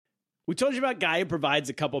We told you about Gaia Provides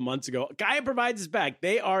a couple months ago. Gaia Provides is back.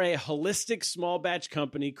 They are a holistic small batch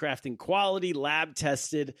company crafting quality,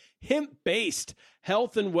 lab-tested, hemp-based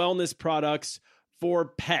health and wellness products for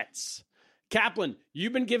pets. Kaplan,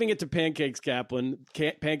 you've been giving it to Pancakes, Kaplan.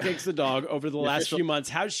 Pancakes the dog over the last few months.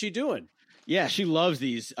 How's she doing? Yeah, she loves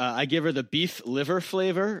these. I give her the beef liver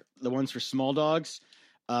flavor, the ones for small dogs.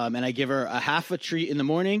 And I give her a half a treat in the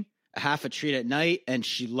morning, a half a treat at night, and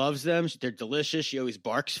she loves them. They're delicious. She always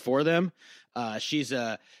barks for them. She's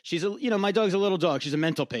a, my dog's a little dog. She's a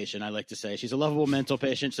mental patient, I like to say. She's a lovable mental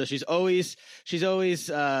patient. So she's always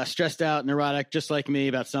stressed out, neurotic, just like me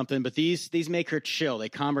about something. But these make her chill. They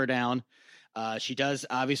calm her down. She does,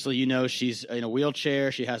 obviously, she's in a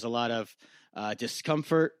wheelchair. She has a lot of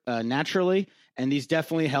discomfort naturally. And these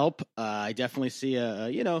definitely help. I definitely see,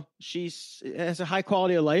 she has a high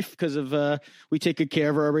quality of life because of we take good care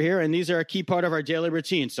of her over here. And these are a key part of our daily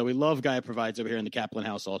routine. So we love Gaia Provides over here in the Kaplan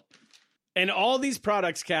household. And all these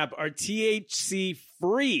products, Cap, are THC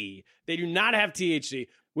free. They do not have THC,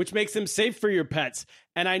 which makes them safe for your pets.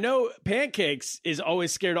 And I know Pancakes is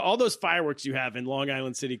always scared of all those fireworks you have in Long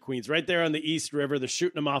Island City, Queens, right there on the East River. They're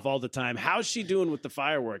shooting them off all the time. How's she doing with the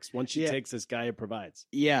fireworks once she takes this Gaia Provides?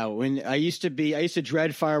 Yeah, when I used to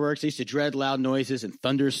dread fireworks. I used to dread loud noises and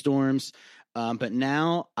thunderstorms. But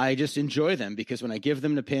now I just enjoy them because when I give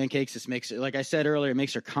them to Pancakes, this makes it, like I said earlier, it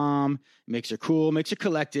makes her calm, makes her cool, makes her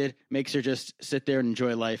collected, makes her just sit there and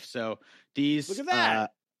enjoy life. So these, look at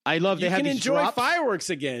that. I love. They have these enjoy drops. Fireworks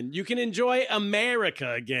again. You can enjoy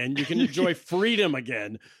America again. You can enjoy freedom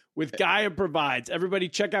again with Gaia Provides. Everybody,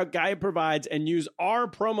 check out Gaia Provides and use our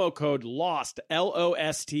promo code LOST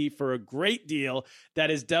LOST for a great deal. That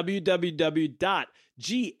is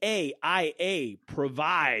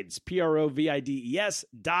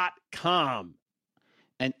www.GAIAprovides.com.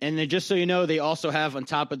 And then just so you know, they also have on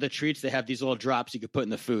top of the treats, they have these little drops you could put in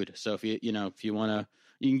the food. So if you want to.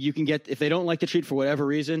 You can get, if they don't like the treat for whatever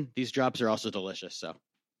reason, these drops are also delicious. So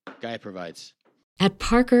Gaia Provides. At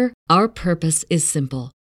Parker, our purpose is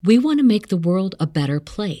simple. We want to make the world a better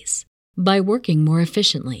place by working more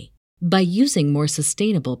efficiently, by using more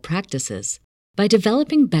sustainable practices, by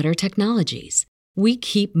developing better technologies. We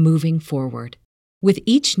keep moving forward. With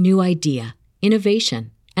each new idea,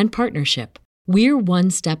 innovation, and partnership, we're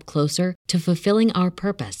one step closer to fulfilling our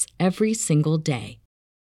purpose every single day.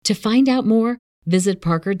 To find out more, visit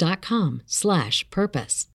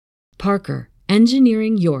parker.com/purpose. Parker,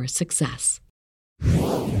 engineering your success.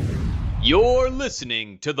 You're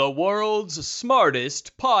listening to the world's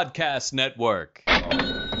smartest podcast network.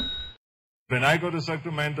 When I go to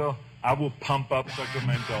Sacramento, I will pump up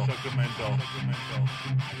Sacramento.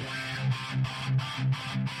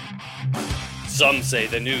 Some say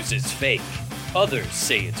the news is fake. Others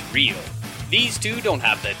say it's real. These two don't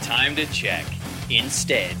have the time to check.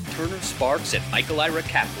 Instead, Turner Sparks and Michael Ira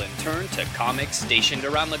Kaplan turn to comics stationed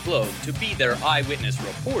around the globe to be their eyewitness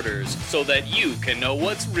reporters so that you can know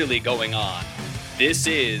what's really going on. This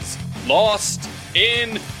is Lost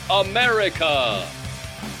in America.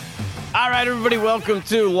 All right, everybody, welcome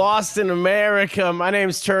to Lost in America. My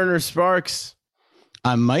name's Turner Sparks.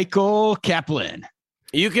 I'm Michael Kaplan.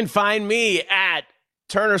 You can find me at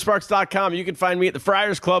turnersparks.com. You can find me at the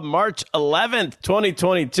Friars Club March 11th,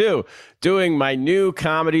 2022, doing my new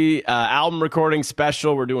comedy album recording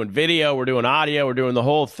special. We're doing video, we're doing audio, we're doing the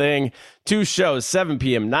whole thing. 2 shows, 7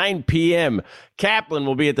 p.m., 9 p.m. Kaplan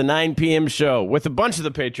will be at the 9 p.m. show with a bunch of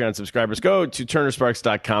the Patreon subscribers. Go to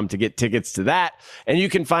turnersparks.com to get tickets to that. And you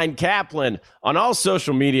can find Kaplan on all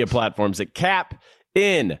social media platforms at Cap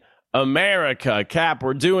in America. Cap,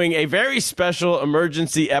 we're doing a very special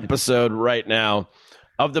emergency episode right now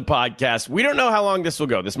of the podcast. We don't know how long this will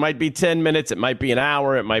go. This might be 10 minutes. It might be an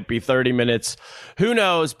hour. It might be 30 minutes. Who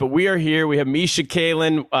knows? But we are here. We have Misha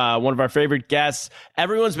Kalin, one of our favorite guests.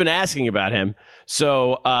 Everyone's been asking about him.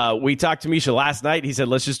 So we talked to Misha last night. He said,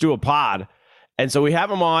 let's just do a pod. And so we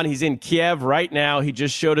have him on. He's in Kiev right now. He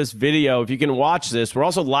just showed us video. If you can watch this, we're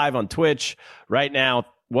also live on Twitch right now.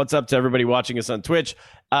 What's up to everybody watching us on Twitch?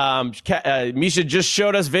 Misha just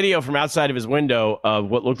showed us video from outside of his window of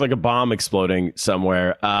what looked like a bomb exploding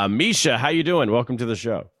somewhere. Misha, how you doing? Welcome to the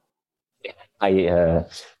show. Hi,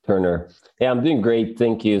 Turner. Yeah, I'm doing great.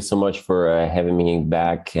 Thank you so much for having me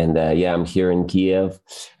back. And I'm here in Kiev.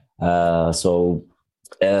 It's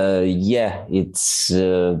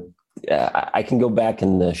I can go back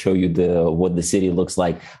and show you what the city looks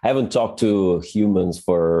like. I haven't talked to humans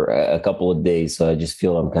for a couple of days, so I just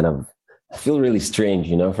feel I feel really strange,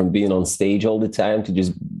 from being on stage all the time to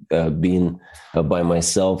just being by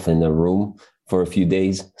myself in a room for a few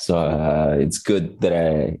days. So it's good that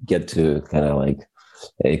I get to kind of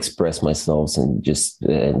express myself and just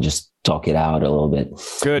talk it out a little bit.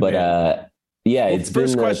 Good, but yeah, well, it's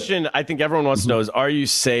first been, question I think everyone wants to know is, are you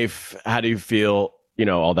safe? How do you feel? You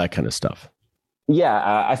know, all that kind of stuff.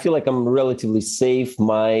 Yeah, I feel like I'm relatively safe.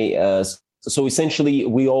 So essentially,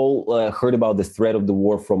 we all heard about the threat of the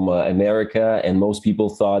war from America, and most people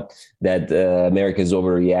thought that America is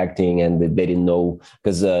overreacting and that they didn't know,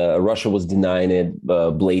 because Russia was denying it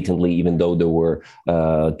blatantly, even though there were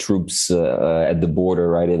troops at the border,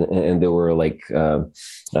 right? And there were like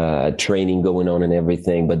training going on and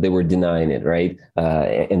everything, but they were denying it, right?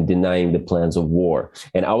 And denying the plans of war.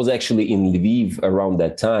 And I was actually in Lviv around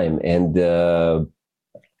that time, and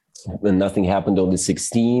nothing happened on the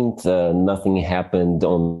 16th. Nothing happened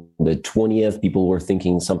on the 20th. People were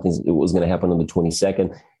thinking something was going to happen on the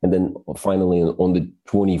 22nd. And then finally on the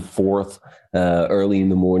 24th, early in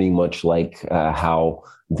the morning, much like how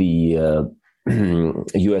the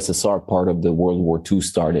USSR part of the World War II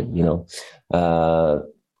started,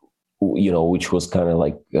 which was kind of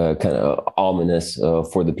like kind of ominous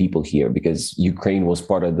for the people here, because Ukraine was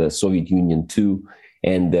part of the Soviet Union too.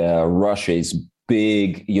 And Russia is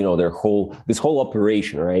big, this whole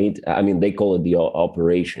operation, right? I mean, they call it the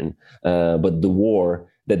operation, but the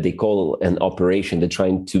war that they call an operation, they're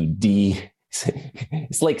trying to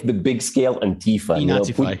it's like the big scale Antifa.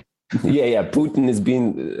 Denazify. Putin is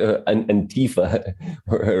being an Antifa,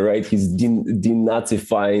 right? He's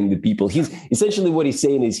denazifying the people. He's essentially, what he's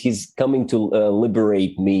saying is he's coming to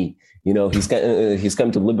liberate me. He's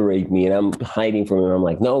come to liberate me, and I'm hiding from him. I'm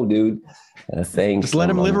like, no, dude, thanks. Just let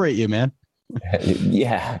him liberate you, man.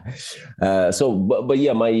 Yeah. But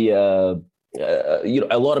yeah, my,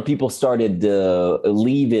 a lot of people started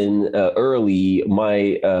leaving early.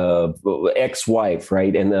 My ex-wife,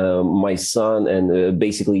 right, and my son, and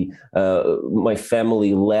basically my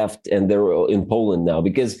family left, and they're in Poland now.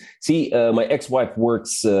 Because my ex-wife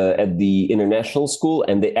works at the international school,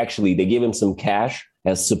 and they gave him some cash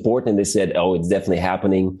as support, and they said, "Oh, it's definitely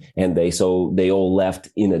happening," and they all left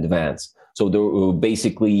in advance. So there were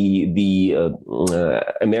basically the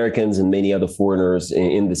Americans and many other foreigners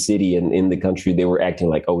in the city and in the country, they were acting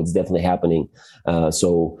like, oh, it's definitely happening.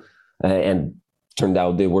 And turned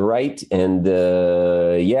out they were right. And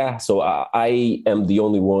so I am the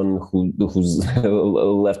only one who's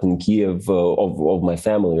left in Kiev of my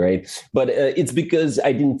family, right? But it's because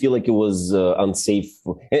I didn't feel like it was unsafe.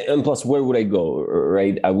 And plus, where would I go,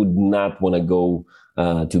 right? I would not want to go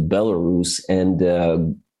to Belarus and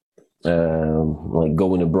like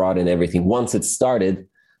going abroad and everything. Once it started,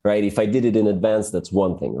 right? If I did it in advance, that's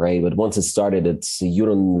one thing, right? But once it started, you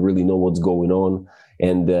don't really know what's going on,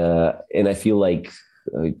 and I feel like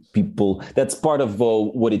people, that's part of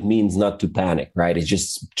what it means not to panic, right? It's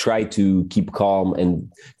just try to keep calm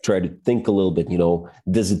and try to think a little bit.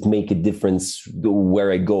 Does it make a difference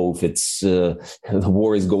where I go if it's the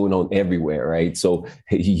war is going on everywhere, right? So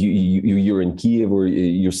you're in Kiev or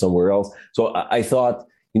you're somewhere else. So I thought,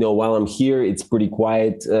 while I'm here, it's pretty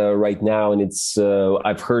quiet right now, and it's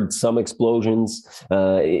I've heard some explosions,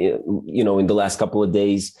 in the last couple of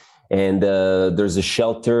days, and there's a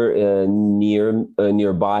shelter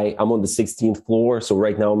nearby. I'm on the 16th floor, so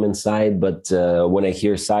right now I'm inside. But when I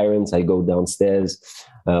hear sirens, I go downstairs.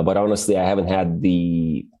 But honestly, I haven't had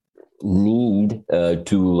the need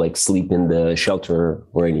to like sleep in the shelter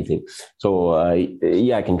or anything. So I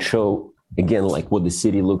can show again like what the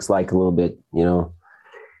city looks like a little bit,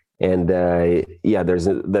 And there's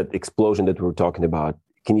that explosion that we're talking about.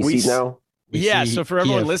 Can you see it now? So for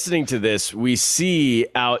everyone listening to this, we see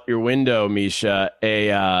out your window, Misha,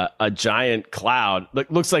 a giant cloud.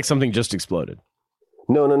 Looks like something just exploded.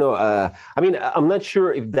 No. I mean, I'm not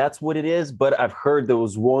sure if that's what it is, but I've heard there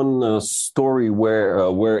was one story where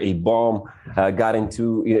a bomb got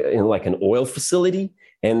into in like an oil facility,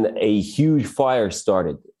 and a huge fire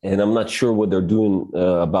started. And I'm not sure what they're doing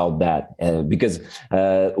about that, because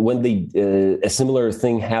when a similar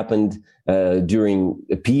thing happened during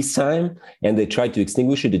peacetime, and they tried to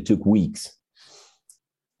extinguish it, it took weeks.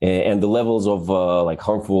 And the levels of like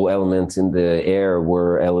harmful elements in the air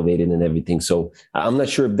were elevated and everything. So I'm not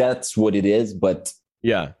sure if that's what it is, but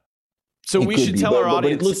yeah. So we should tell our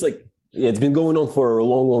audience. But it looks like it's been going on for a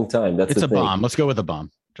long, long time. It's a bomb. Let's go with a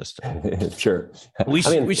bomb. Just sure. We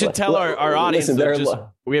should tell our audience. Listen,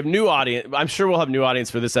 we have new audience. I'm sure we'll have new audience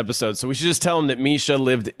for this episode. So we should just tell them that Misha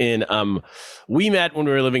lived in. We met when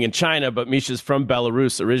we were living in China, but Misha's from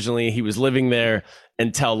Belarus originally. He was living there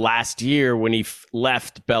until last year when he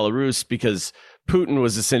left Belarus because Putin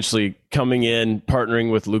was essentially coming in,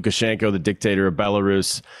 partnering with Lukashenko, the dictator of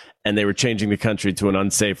Belarus, and they were changing the country to an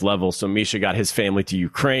unsafe level. So Misha got his family to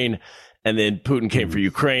Ukraine. and then Putin came for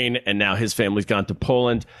Ukraine, and now his family's gone to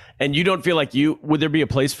Poland. And you don't feel like would there be a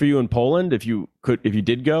place for you in Poland if you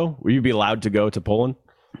did go? Would you be allowed to go to Poland?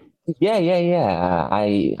 Yeah.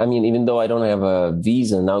 I mean, even though I don't have a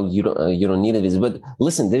visa now, you don't need a visa. But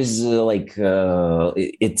listen, there's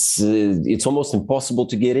it's almost impossible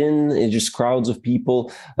to get in. It's just crowds of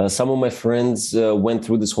people. Some of my friends went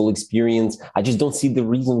through this whole experience. I just don't see the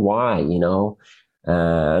reason why.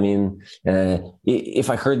 I mean,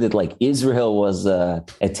 if I heard that like Israel was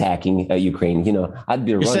attacking Ukraine, I'd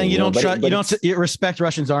be. You're running, saying you don't but you don't respect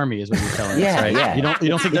Russian's army, is what you're telling us, right? Yeah. You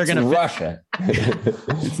don't think they're going to Russia.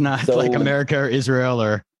 It's not like America or Israel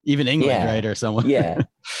or even England, right, or someone. Yeah.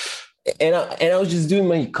 And I was just doing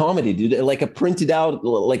my comedy, dude. Like I printed out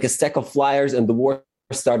like a stack of flyers, and the war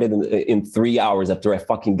started in 3 hours after I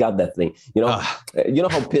fucking got that thing. You know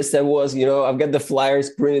how pissed I was. I've got the flyers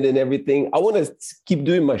printed and everything. I want to keep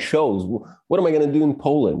doing my shows. What am I going to do in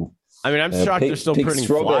Poland? I mean, I'm shocked they're still printing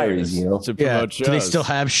flyers to promote shows. Do they still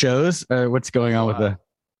have shows? What's going on with the?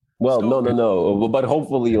 Well, no. But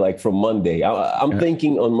hopefully, like from Monday, I'm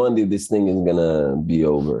thinking on Monday this thing is gonna be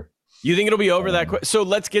over. You think it'll be over that quick? So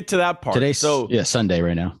let's get to that part. Today's Sunday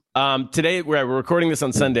right now. Today we're recording this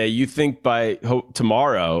on Sunday. You think by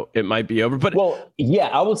tomorrow it might be over? But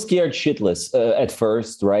I was scared shitless at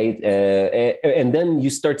first, right? And then you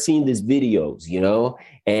start seeing these videos,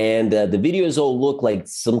 and the videos all look like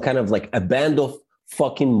some kind of like a band of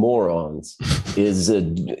fucking morons.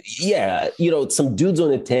 Some dudes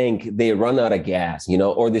on a tank, they run out of gas,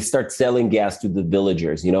 or they start selling gas to the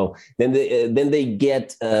villagers, then they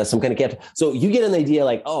get some kind of capital. So you get an idea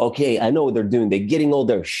like, oh, okay, I know what they're doing. They're getting all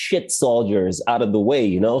their shit soldiers out of the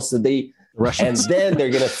way, so they Russians. And then they're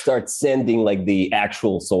going to start sending like the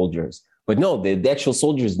actual soldiers. But no, the actual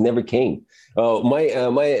soldiers never came. My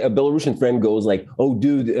Belarusian friend goes like, oh,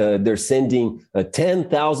 dude, they're sending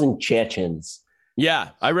 10,000 Chechens. Yeah,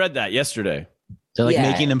 I read that yesterday. They're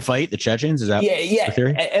making them fight the Chechens. Is that the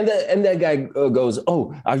theory? And that guy goes,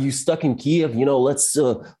 "Oh, are you stuck in Kiev? Let's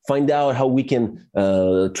find out how we can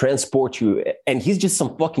transport you." And he's just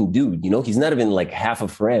some fucking dude. He's not even like half a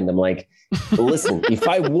friend. I'm like, listen, if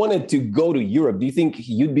I wanted to go to Europe, do you think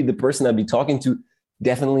you'd be the person I'd be talking to?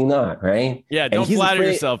 Definitely not, right? Yeah, don't flatter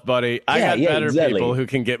yourself, buddy. I got better people who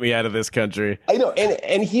can get me out of this country. I know,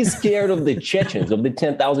 and he's scared of the Chechens, of the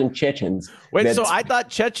 10,000 Chechens. Wait, so I thought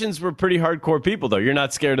Chechens were pretty hardcore people, though. You're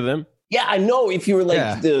not scared of them? Yeah, I know if you were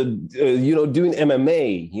like, doing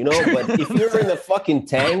MMA, but if you're in a fucking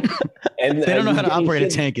tank and they don't know how to operate a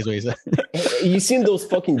tank, is what he said. You seen those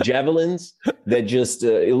fucking javelins that just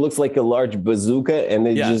it looks like a large bazooka, and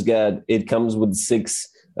it comes with 6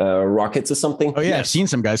 rockets or something. Oh yeah, I've seen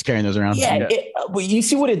some guys carrying those around. Yeah, but you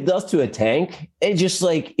see what it does to a tank? It just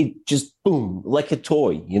boom, like a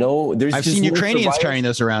toy. I've seen Ukrainians carrying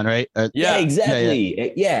those around, right? Yeah,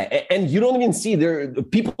 exactly. Yeah, and you don't even see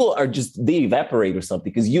people are they evaporate or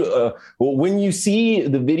something because when you see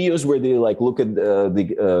the videos where they like look at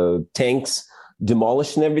the tanks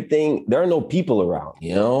demolished and everything, there are no people around.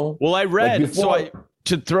 Well, I read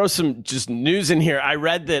to throw some just news in here, I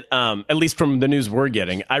read that, at least from the news we're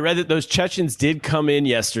getting, I read that those Chechens did come in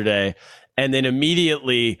yesterday and then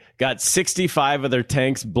immediately got 65 of their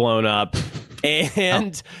tanks blown up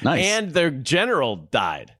and their general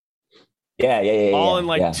died. Yeah. All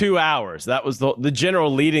in 2 hours. That was the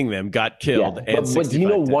general leading them got killed. Yeah. But do you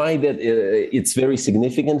know why that it's very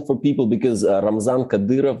significant for people? Because Ramzan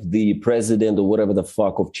Kadyrov, the president or whatever the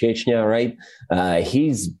fuck of Chechnya, right?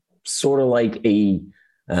 He's sort of like a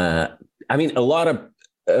lot of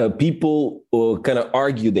people kind of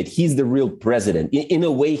argue that he's the real president. In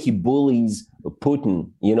a way, he bullies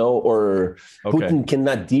Putin, or Putin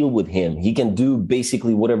cannot deal with him. He can do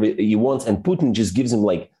basically whatever he wants. And Putin just gives him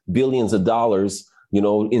like billions of dollars,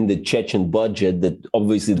 in the Chechen budget that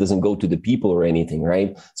obviously doesn't go to the people or anything,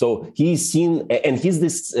 right? So he's seen, and he's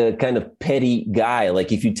this kind of petty guy.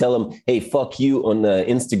 Like if you tell him, hey, fuck you on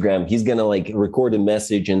Instagram, he's going to like record a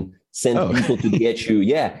message and send people to get you.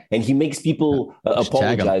 Yeah. And he makes people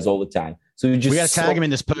apologize all the time. So we got to tag him in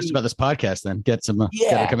this post about this podcast, then get some,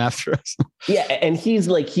 gotta come after us. Yeah. And he's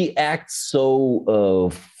like, he acts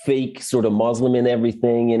so fake sort of Muslim and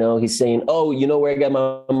everything, he's saying, oh, where I got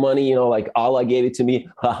my money, like Allah gave it to me.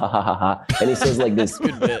 Ha ha ha ha ha. And he says like this.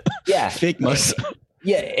 Good bit. Yeah. Fake Muslim.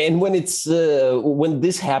 Yeah, and when it's when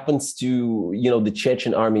this happens to the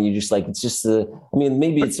Chechen army, you're just like, it's just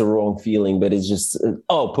maybe it's a wrong feeling, but it's just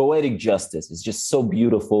poetic justice. It's just so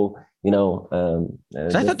beautiful. So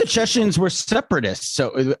I thought the Chechens were separatists. So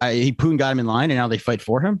Putin got him in line, and now they fight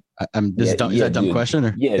for him. Is that a dumb question?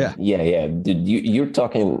 Or? Yeah. Dude, you're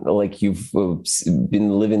talking like you've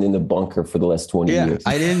been living in a bunker for the last 20 years.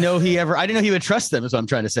 I didn't know he would trust them. Is what I'm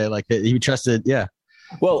trying to say. Like he trusted. Yeah.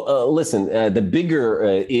 Well, listen, the bigger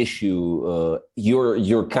issue,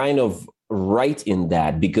 you're kind of right in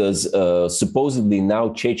that, because supposedly now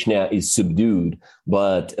Chechnya is subdued,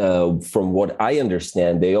 but from what I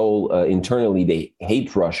understand, they all internally they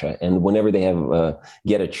hate Russia, and whenever they have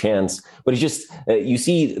get a chance, but it's just you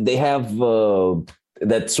see they have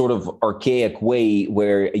that sort of archaic way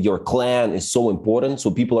where your clan is so important,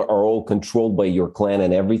 so people are all controlled by your clan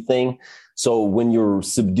and everything. So when you're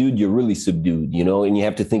subdued, you're really subdued, and you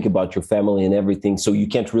have to think about your family and everything, so you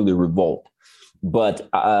can't really revolt. But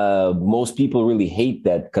most people really hate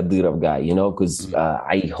that Kadyrov guy, because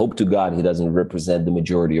I hope to God he doesn't represent the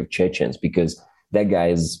majority of Chechens, because that guy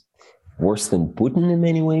is worse than Putin in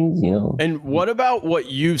many ways, And what about what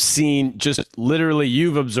you've seen, just literally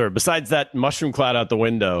you've observed, besides that mushroom cloud out the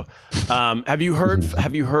window? Have you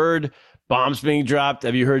heard bombs being dropped?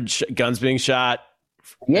 Have you heard guns being shot?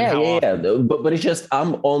 Yeah. But it's just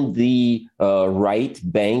I'm on the right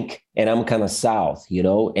bank and I'm kind of south,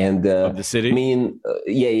 and of the city. I mean,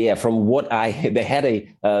 From what they had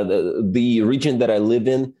the region that I live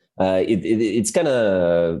in, it's kind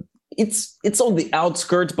of it's on the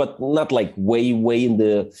outskirts, but not like way in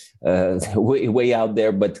the way out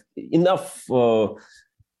there, but enough.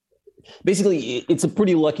 Basically, it's a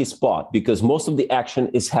pretty lucky spot because most of the action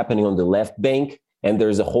is happening on the left bank. And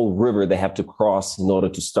there's a whole river they have to cross in order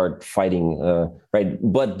to start fighting, right?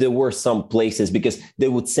 But there were some places because they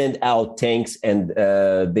would send out tanks, and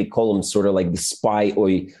they call them sort of like the spy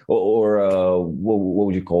or what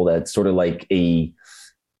would you call that? Sort of like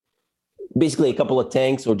basically a couple of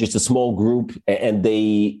tanks or just a small group, and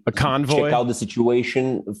they a convoy check out the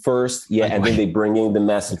situation first, and then they bring in the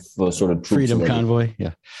massive sort of troops. Freedom convoy,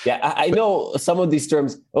 I know some of these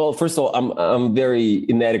terms. Well, first of all, I'm very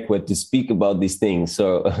inadequate to speak about these things,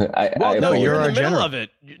 so you're in the middle of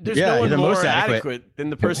it. There's no one more most adequate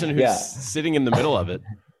than the person who's sitting in the middle of it.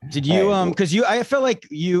 Did you because I felt like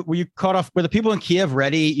you caught off, were the people in Kiev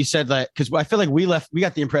ready? You said that because I feel like we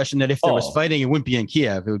got the impression that if there was fighting, it wouldn't be in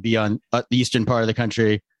Kiev, it would be on the eastern part of the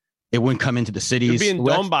country. It wouldn't come into the cities. It would be in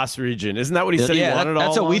Donbass region. Isn't that what he said he wanted?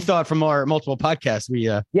 That's what we thought from our multiple podcasts.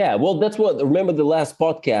 Well, that's what, remember the last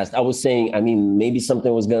podcast I was saying, I mean, maybe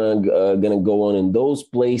something was gonna go on in those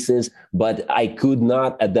places, but I could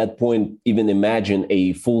not at that point even imagine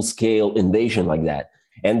a full-scale invasion like that.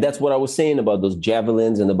 And that's what I was saying about those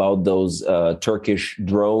javelins and about those Turkish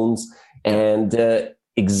drones. And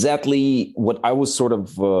exactly what I was sort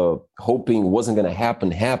of hoping wasn't going to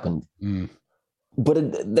happen happened.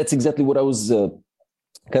 But that's exactly what I was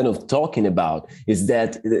kind of talking about, is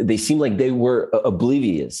that they seem like they were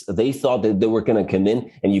oblivious. They thought that they were going to come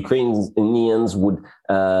in and Ukrainians would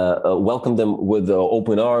welcome them with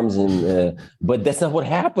open arms, but that's not what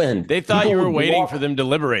happened. They thought you were waiting for them to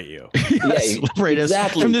liberate you. Liberate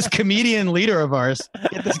us from this comedian leader of ours.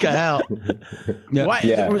 Get this guy out.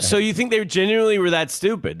 Why? So you think they genuinely were that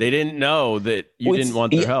stupid? They didn't know that you didn't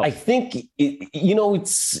want their help. I think,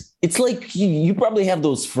 it's like you probably have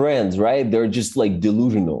those friends, right? They're just like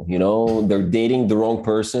delusional, they're dating the wrong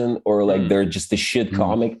person, or like they're just a shit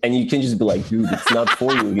comic, and you can just be like, dude, it's not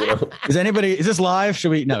for you. Is this live? Should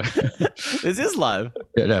we? No. This is live.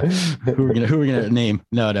 No. Who are we gonna name?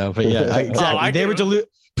 No. But exactly. They were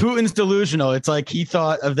Putin's delusional. It's like he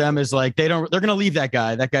thought of them as like they're gonna leave that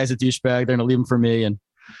guy. That guy's a douchebag. They're gonna leave him for me. And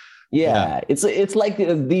it's like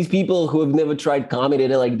these people who have never tried comedy.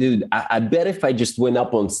 They're like, dude, I bet if I just went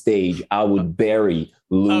up on stage, I would bury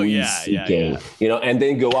Louis C.K. And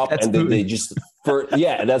then go up then they just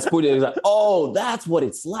that's Putin. It's like, oh, that's what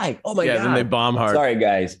it's like. Oh my god. Then they bomb hard. Sorry,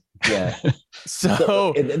 guys. Yeah.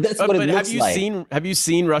 So that's what it looks like. Have you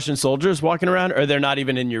seen Russian soldiers walking around, or they're not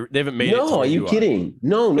even they haven't made it? No, are you kidding?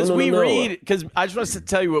 No. Because we read, because I just want to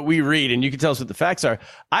tell you what we read, and you can tell us what the facts are.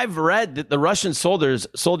 I've read that the Russian soldiers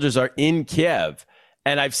are in Kiev,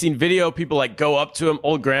 and I've seen video people like go up to them,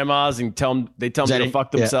 old grandmas, and tell them to go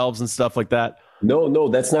fuck themselves and stuff like that. No,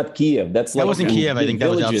 that's not Kiev. That wasn't Kiev. I think that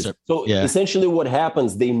was opposite. So essentially what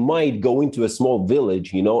happens, they might go into a small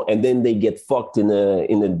village, and then they get fucked in a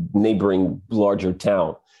neighboring larger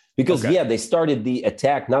town. Because they started the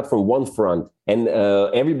attack not from one front, and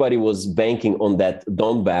everybody was banking on that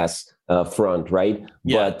Donbass front, right?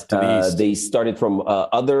 Yeah, but they started from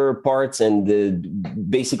other parts, and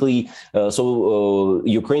basically, so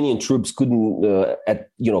Ukrainian troops couldn't,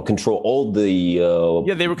 control all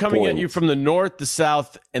the. They were coming at you from the north, the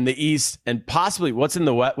south, and the east, and possibly what's in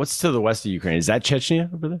the west. What's to the west of Ukraine? Is that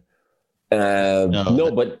Chechnya over there?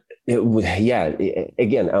 No, but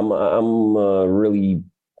again, I'm really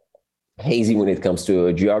hazy when it comes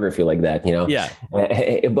to geography like that, you know. Yeah.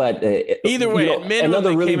 But either way, at minimum,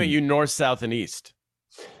 they came at you north, south, and east.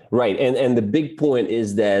 Right, and the big point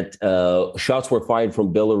is that shots were fired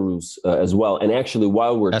from Belarus as well. And actually,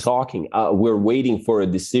 while we're talking, we're waiting for a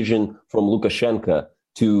decision from Lukashenko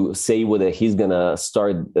to say whether he's gonna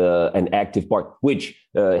start an active part. Which,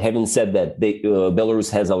 having said that,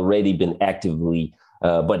 Belarus has already been actively.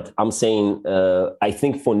 But I'm saying, I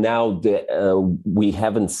think for now, we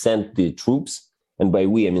haven't sent the troops. And by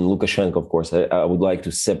we, I mean Lukashenko, of course. I would like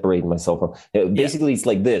to separate myself from. Basically, it's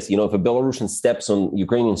like this. You know, if a Belarusian steps on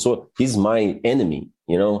Ukrainian soil, he's my enemy.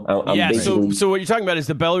 You know, So what you're talking about is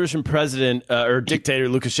the Belarusian president or dictator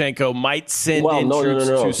Lukashenko might send in troops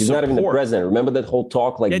to He's not even the president. Remember that whole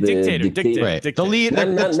talk, like dictator. Right. The lead, not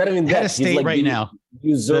even head that. of state like right now.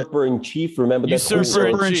 Usurper in chief. Remember that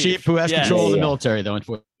usurper in chief who has control of the military, though.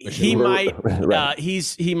 He might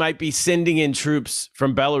he might be sending in troops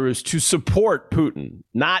from Belarus to support Putin,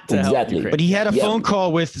 not to help Ukraine. But he had a phone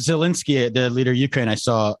call with Zelensky, the leader of Ukraine, I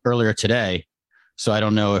saw earlier today. So I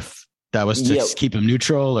don't know if that was to keep him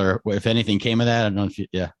neutral or if anything came of that. I don't know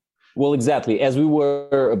if Well, exactly. As we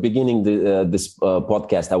were beginning this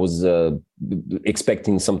podcast, I was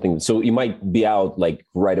expecting something. So it might be out like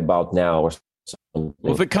right about now or something.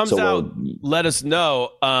 Well, if it comes out, let us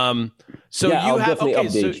know. I'll definitely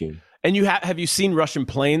update you. And have you seen Russian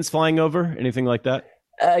planes flying over? Anything like that?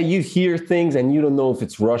 You hear things and you don't know if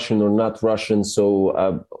it's Russian or not Russian.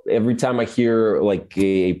 So every time I hear like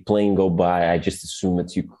a plane go by, I just assume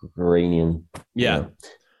it's Ukrainian. Yeah. You know?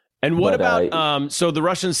 And what about, so the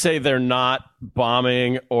Russians say they're not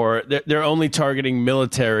bombing or they're only targeting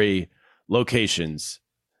military locations.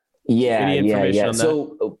 Any information on that?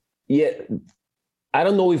 So, I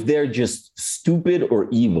don't know if they're just stupid or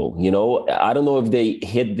evil, you know. I don't know if they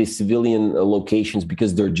hit the civilian locations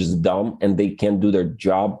because they're just dumb and they can't do their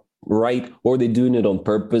job right, or they're doing it on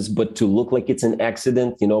purpose, but to look like it's an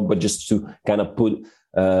accident, you know, but just to kind of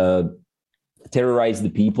terrorize the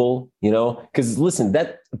people, you know. Because listen,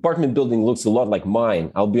 that apartment building looks a lot like mine.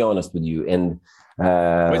 I'll be honest with you. And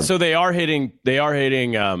wait, so they are hitting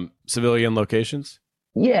civilian locations.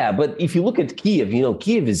 Yeah, but if you look at Kiev, you know,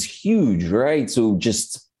 Kiev is huge, right? So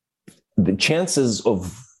just the chances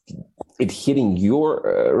of it hitting your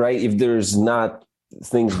right, if there's not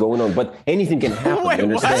things going on, but anything can happen. Wait,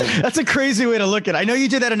 what? That's a crazy way to look at it. I know you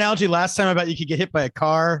did that analogy last time about you could get hit by a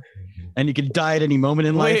car and you could die at any moment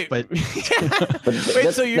in life, but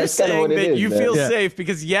so you're saying that you feel safe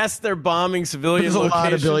because yes, they're bombing civilian locations. A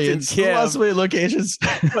lot of billions, lots of locations,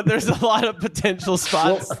 but there's a lot of potential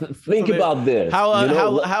spots. Well, think about this.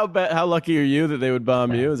 How lucky are you that they would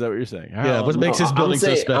bomb you? Is that what you're saying? What makes this building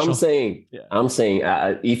so special? I'm saying,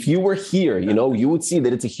 if you were here, you know, you would see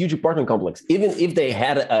that it's a huge apartment complex. Even if they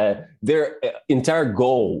had their entire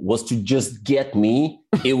goal was to just get me,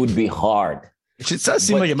 it would be hard. It does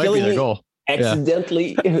seem like it might be their goal.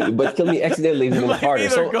 Accidentally, but kill me accidentally is even harder.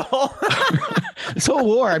 This whole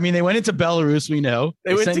war, I mean, they went into Belarus, we know.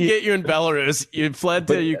 They went to get you in Belarus. You fled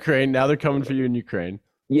to Ukraine. Now they're coming for you in Ukraine.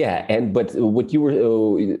 Yeah, but what you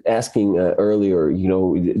were asking earlier, you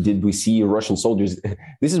know, did we see Russian soldiers?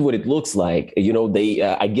 This is what it looks like. You know,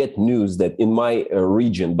 I get news that in my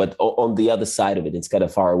region, but on the other side of it, it's kind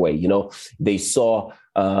of far away. You know, they saw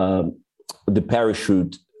the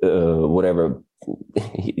parachute, whatever.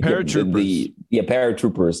 Paratroopers.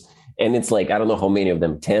 Paratroopers. And it's like, I don't know how many of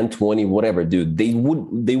them, 10, 20, whatever, dude. They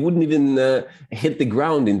wouldn't even hit the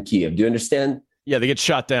ground in Kiev. Do you understand? Yeah, they get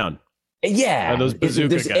shot down. Yeah. Those bazooka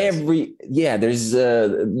there's guys. There's,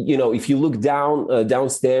 you know, if you look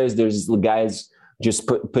downstairs, there's guys just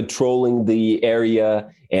patrolling the area.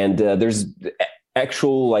 And there's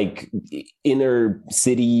actual like inner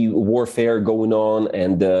city warfare going on,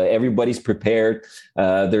 and everybody's prepared.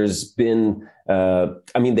 There's been,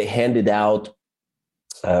 they handed out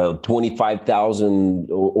 25,000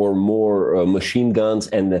 or more machine guns,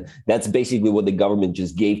 and that's basically what the government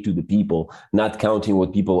just gave to the people, not counting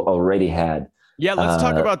what people already had. Yeah, let's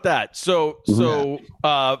talk about that. So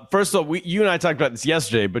first of all, you and I talked about this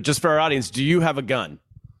yesterday, but just for our audience, do you have a gun?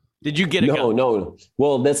 Did you get a gun? No.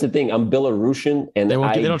 Well, that's the thing. I'm Belarusian, and they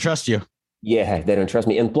don't trust you. Yeah, they don't trust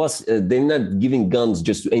me. And plus, they're not giving guns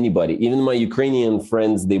just to anybody. Even my Ukrainian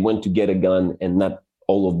friends, they went to get a gun, and not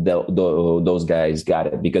all of those guys got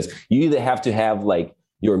it, because you either have to have like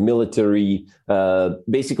your military,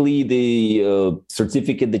 basically the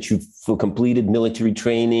certificate that you've completed military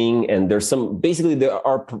training, and there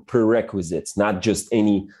are prerequisites, not just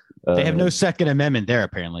any. They have no Second Amendment there.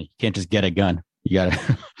 Apparently, you can't just get a gun. You got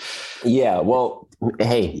to. Yeah, well,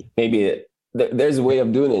 hey, maybe there's a way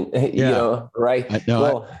of doing it. Yeah. You know, right?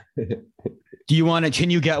 Do you want to? Can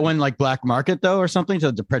you get one like black market though, or something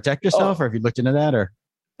to protect yourself? Or have you looked into that? Or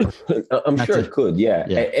I'm sure it could, yeah.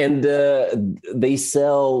 And they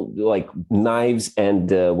sell like knives and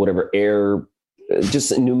whatever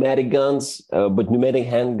just pneumatic guns, but pneumatic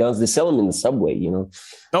handguns. They sell them in the subway, you know.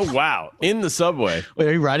 Oh wow, in the subway. Wait,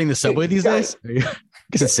 are you riding the subway these days?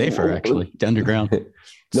 Because it's safer actually, the underground.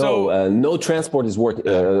 No transport is worth.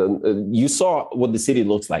 You saw what the city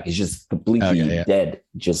looks like. It's just completely dead.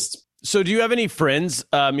 So, do you have any friends,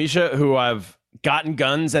 Misha, who have gotten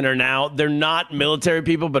guns and they're not military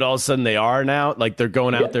people, but all of a sudden they are now? Like they're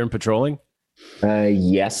going out there and patrolling?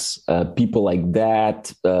 Yes. People like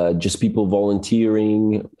that, just people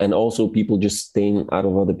volunteering, and also people just staying out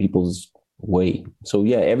of other people's way. So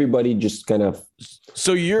yeah, everybody just kind of.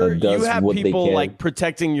 So you have people like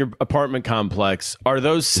protecting your apartment complex. Are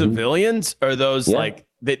those civilians? Or are those like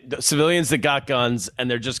the civilians that got guns and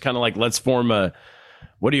they're just kind of like, let's form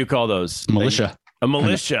what do you call those? Militia. A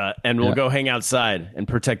militia, and we'll go hang outside and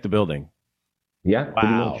protect the building. Yeah.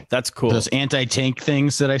 Wow. That's cool. Those anti-tank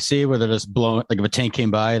things that I see where they're just blowing, like if a tank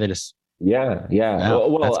came by, they just. Yeah. Wow,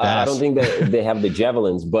 well, I don't think that they have the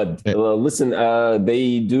javelins, but listen,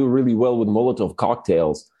 they do really well with Molotov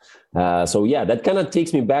cocktails. So yeah, that kind of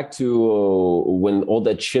takes me back to when all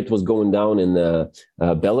that shit was going down in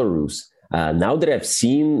Belarus. Now that I've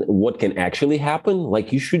seen what can actually happen,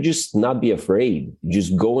 like you should just not be afraid.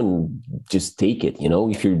 Just go and just take it, you know,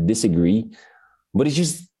 if you disagree. But it's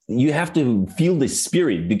just, you have to feel the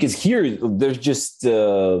spirit, because here there's just,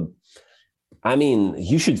 you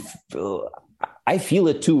should, I feel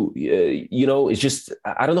it too. You know, it's just,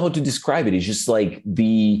 I don't know how to describe it. It's just like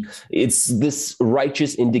it's this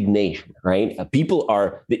righteous indignation, right?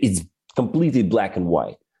 It's completely black and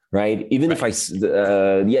white. Right. Even if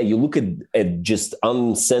you look at just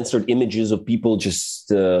uncensored images of people just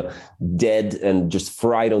dead and just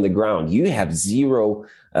fried on the ground, you have zero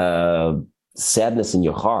sadness in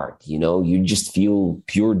your heart. You know, you just feel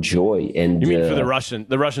pure joy. And you mean for the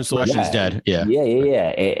Russian soldiers dead? Yeah.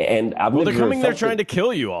 And they're coming there trying to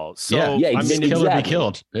kill you all. So exactly. Kill or be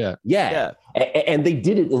killed. Yeah. And they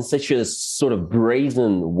did it in such a sort of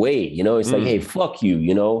brazen way, you know. It's like, hey, fuck you,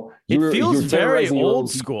 you know. It feels very old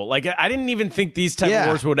school. Like I didn't even think these type of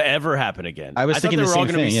wars would ever happen again. I thought they were all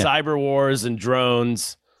going to be cyber wars and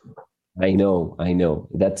drones. I know.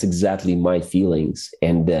 That's exactly my feelings.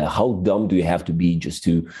 And how dumb do you have to be just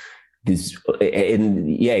to this?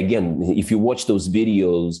 And yeah, again, if you watch those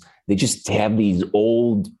videos, they just have these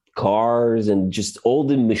old cars and just all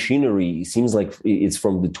the machinery. It seems like it's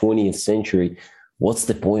from the 20th century. What's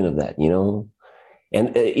the point of that, you know?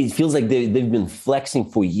 And it feels like they've been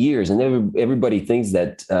flexing for years, and everybody thinks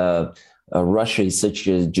that Russia is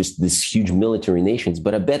just this huge military nation.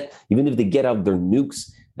 But I bet even if they get out their nukes,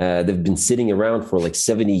 they've been sitting around for like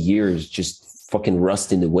 70 years, just fucking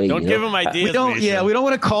rusting away. Don't give them ideas. We don't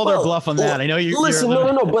want to call their bluff on that. I know you. Listen,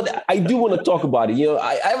 no, but I do want to talk about it. You know,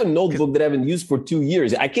 I have a notebook that I haven't used for 2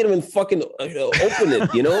 years. I can't even fucking open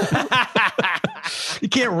it. You know. You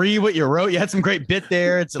can't read what you wrote. You had some great bit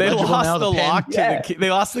there. They lost the lock. They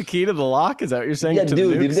lost the key to the lock. Is that what you're saying? Yeah,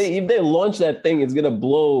 dude. If they launch that thing, it's gonna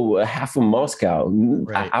blow half of Moscow.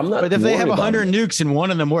 Right. I'm not. But if they have 100 nukes and one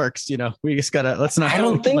of them works, you know, we just gotta. Let's not. I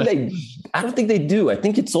don't think they do. I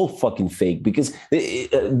think it's all fucking fake, because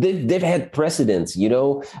they've had precedents. You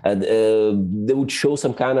know, they would show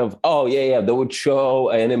some kind of they would show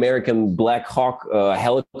an American Black Hawk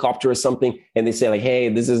helicopter or something, and they say like, hey,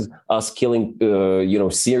 this is us killing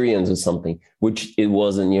Syrians or something, which it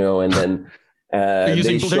wasn't, you know. And then they're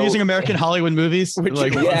using American Hollywood movies,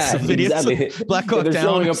 like exactly. Black Hawk They're Down.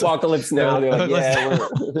 showing Apocalypse Now. They're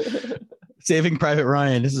like, Saving Private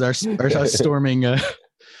Ryan. This is our storming.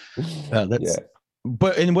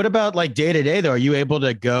 But and what about like day to day though? Are you able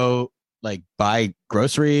to go like buy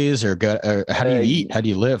groceries or go? Or how do you eat? How do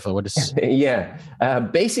you live? Or what is?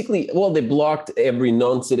 Basically, well, they blocked every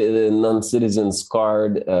non-citizen's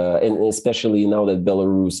card, and especially now that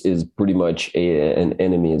Belarus is pretty much an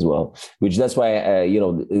enemy as well. Which that's why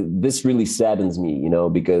this really saddens me, you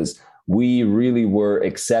know, because we really were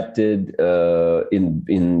accepted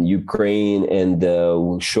in Ukraine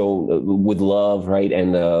and shown with love, right?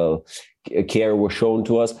 And care was shown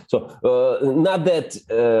to us. So not that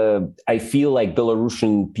I feel like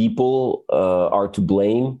Belarusian people are to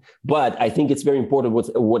blame, but I think it's very important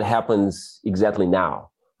what happens exactly now.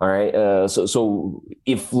 All right. So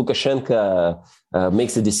if Lukashenko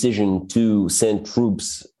makes a decision to send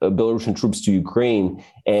troops, Belarusian troops to Ukraine,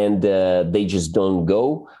 and they just don't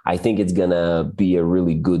go, I think it's going to be a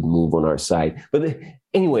really good move on our side. But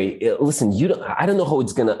anyway, listen, I don't know how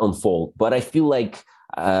it's going to unfold, but I feel like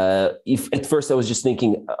if at first I was just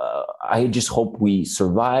thinking, I just hope we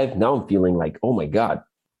survive. Now I'm feeling like, oh my God,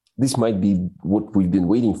 this might be what we've been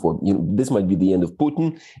waiting for. This might be the end of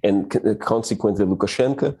Putin and consequently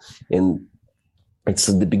Lukashenko. And it's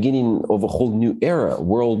the beginning of a whole new era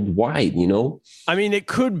worldwide, I mean, it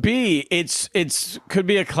could be, it's could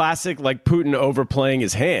be a classic, like Putin overplaying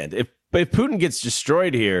his hand. If Putin gets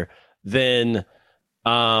destroyed here, then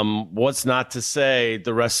what's not to say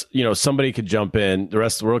the rest, somebody could jump in, the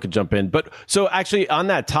rest of the world could jump in. But so actually on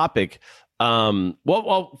that topic,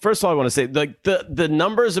 well, first of all, I want to say like the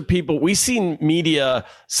numbers of people we see media,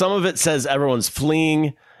 some of it says everyone's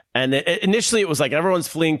fleeing. And initially it was like everyone's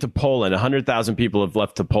fleeing to Poland. 100,000 people have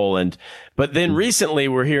left to Poland. But then recently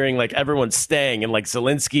we're hearing like everyone's staying, and like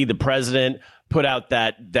Zelensky, the president, put out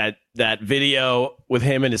that video with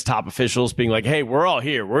him and his top officials being like, hey, we're all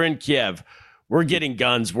here. We're in Kiev. We're getting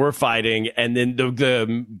guns. We're fighting. And then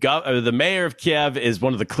the mayor of Kiev is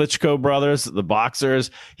one of the Klitschko brothers, the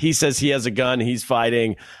boxers. He says he has a gun. He's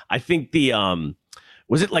fighting. I think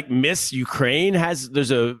was it like Miss Ukraine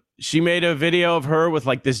she made a video of her with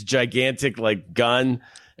like this gigantic like gun,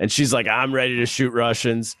 and she's like, I'm ready to shoot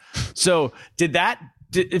Russians. So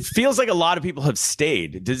it feels like a lot of people have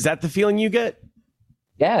stayed. Is that the feeling you get?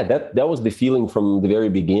 Yeah, that was the feeling from the very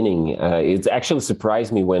beginning. It's actually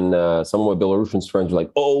surprised me when some of my Belarusian friends were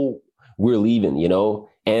like, oh, we're leaving,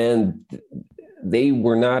 and they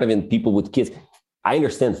were not even people with kids. I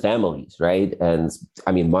understand families, right? And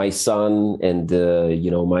I mean, my son and,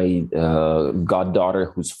 my goddaughter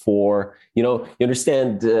who's 4, you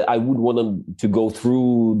understand, I would want them to go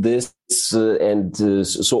through this.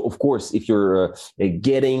 So, of course, if you're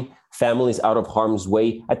getting families out of harm's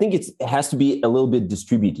way, I think it has to be a little bit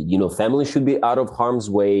distributed. Families should be out of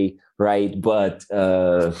harm's way, right? But,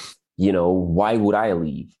 why would I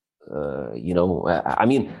leave?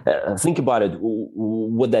 Think about it,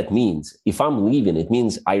 what that means. If I'm leaving, it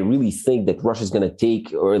means I really think that Russia's going to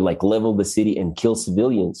take or like level the city and kill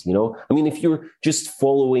civilians, if you're just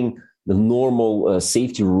following the normal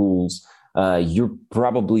safety rules, you're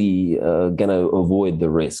probably going to avoid the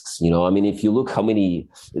risks. If you look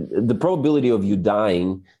the probability of you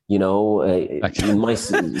dying, in my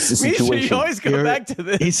situation. You always go back to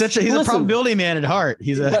this. He's a probability man at heart.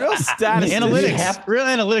 He's a real real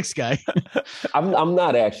analytics guy. I'm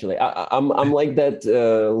not actually. I'm like that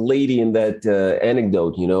lady in that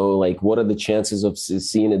anecdote, like what are the chances of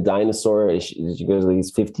seeing a dinosaur? She goes like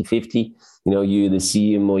it's 50-50. You either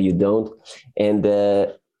see him or you don't. And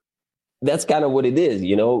that's kind of what it is,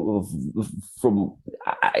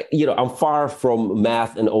 I'm far from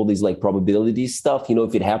math and all these like probability stuff.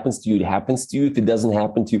 If it happens to you, it happens to you. If it doesn't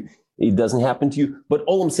happen to you, it doesn't happen to you. But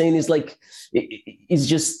all I'm saying is like, it's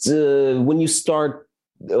just when you start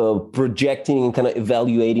projecting and kind of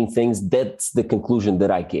evaluating things, that's the conclusion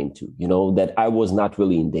that I came to, that I was not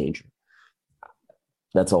really in danger.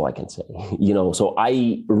 That's all I can say, so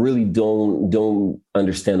I really don't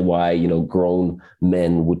understand why, grown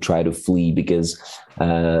men would try to flee because,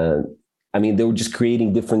 they were just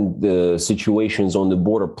creating different situations on the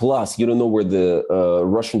border. Plus, you don't know where the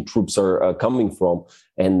Russian troops are coming from.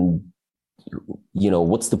 And,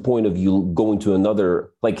 what's the point of you going to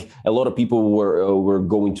another, like a lot of people were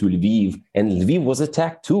going to Lviv, and Lviv was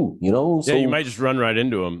attacked too, So, yeah, you might just run right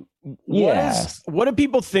into them. Yeah. What do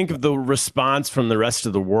people think of the response from the rest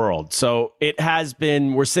of the world? So it has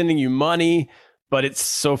been, we're sending you money, but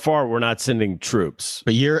so far we're not sending troops.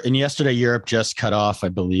 But yesterday Europe just cut off, I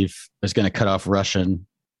believe, is going to cut off Russian,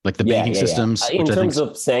 like the banking systems. In terms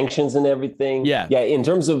of sanctions and everything. Yeah. In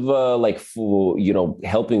terms of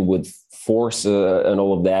helping with force and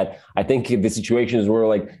all of that, I think the situations were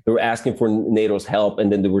like they were asking for NATO's help,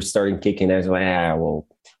 and then they were starting kicking ass. Like, well,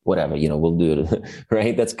 whatever, we'll do it,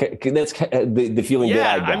 right? That's the feeling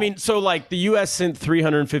that I got. So like the U.S. sent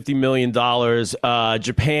 $350 million.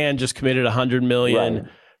 Japan just committed $100 million. Right.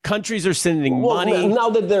 Countries are sending money. Now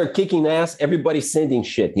that they're kicking ass, every's sending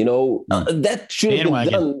shit. That should have been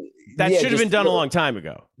done. That should have been done a long time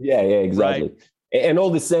ago. Yeah, exactly. Right? And all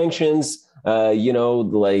the sanctions,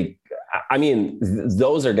 I mean,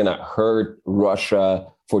 those are going to hurt Russia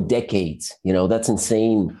for decades. That's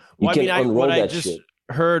insane. What I just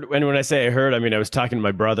heard, and when I say I heard, I mean I was talking to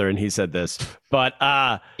my brother, and he said this. But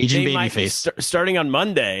Agent Babyface, starting on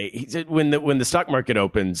Monday, he said when the stock market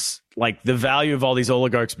opens, like the value of all these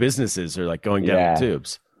oligarchs' businesses are like going down the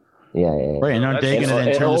tubes. Yeah. Right, and aren't they going to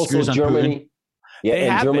then turn the screws on Putin? Yeah,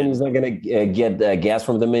 and Germany's not going to get gas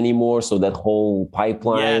from them anymore, so that whole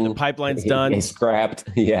pipeline, the pipeline's done, is scrapped.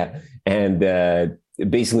 Yeah, and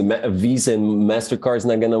basically Visa and MasterCard's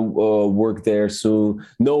not going to work there soon.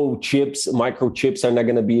 No chips, microchips are not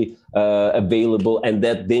going to be available, and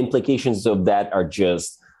that the implications of that are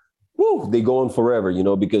just, they go on forever,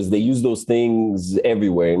 because they use those things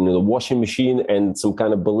everywhere in the washing machine and some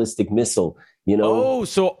kind of ballistic missile. Oh,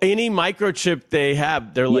 so any microchip they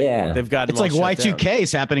have, they're like, they've got. It's like Y2K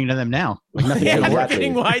is happening to them now. Like nothing they're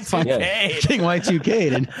getting Y2K. Getting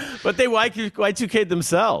Y2K'd. But they Y2K'd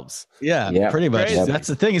themselves. Yeah, pretty much. Crazy. That's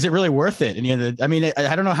the thing. Is it really worth it? And I mean,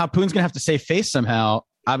 I don't know how Putin's gonna have to save face somehow.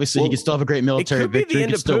 Obviously, he can still have a great military victory. He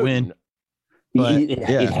can still win. But,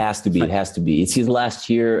 it has to be. It has to be. It's his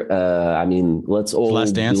last year. I mean, let's all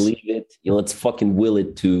believe it. Let's fucking will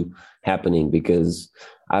it to happening, because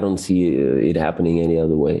I don't see it happening any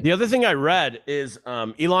other way. The other thing I read is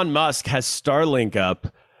Elon Musk has Starlink up,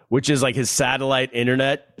 which is like his satellite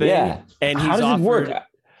internet thing. Yeah. And how does it work?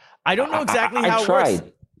 I don't know exactly how it works.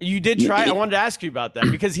 You did try. I wanted to ask you about that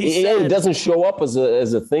because he said it doesn't show up as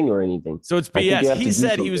a thing or anything. So it's BS. He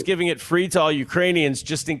said he was giving it free to all Ukrainians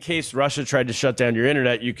just in case Russia tried to shut down your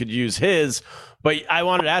internet. You could use his. But I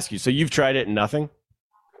wanted to ask you. So you've tried it and nothing?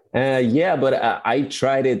 Yeah, but I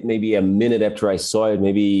tried it maybe a minute after I saw it.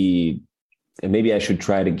 Maybe I should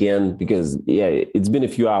try it again because it's been a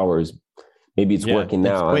few hours. Maybe it's working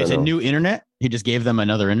now. Wait, it's a new internet? He just gave them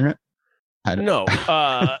another internet? No.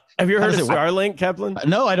 Have you heard of Starlink, Kaplan?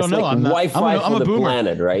 No, I don't know. Like Wi-Fi I'm a boomer.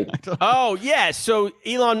 Planet, right? Oh, yeah. So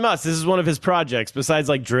Elon Musk, this is one of his projects, besides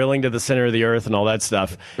like drilling to the center of the earth and all that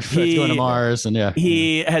stuff. Going to Mars and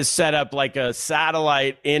he has set up like a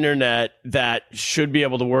satellite internet that should be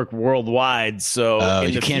able to work worldwide. So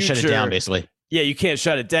you can't shut it down, basically. Yeah, you can't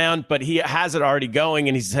shut it down, but he has it already going,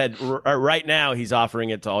 and he said right now he's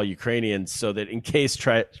offering it to all Ukrainians so that in case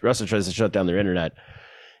Russia tries to shut down their internet,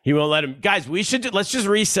 he won't let him. Guys, let's just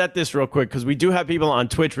reset this real quick because we do have people on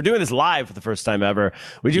Twitch. We're doing this live for the first time ever.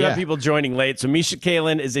 We do have people joining late. So Misha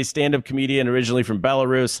Kalin is a stand-up comedian originally from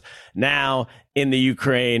Belarus, now in the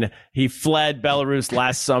Ukraine. He fled Belarus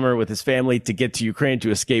last summer with his family to get to Ukraine to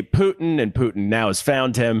escape Putin, and Putin now has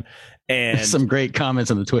found him. And some great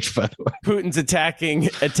comments on the Twitch, by the way. Putin's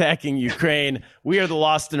attacking Ukraine. We are the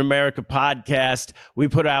Lost in America podcast. We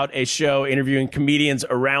put out a show interviewing comedians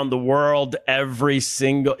around the world, every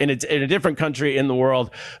single in a different country in the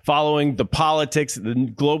world, following the politics,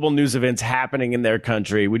 the global news events happening in their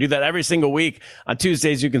country. We do that every single week. On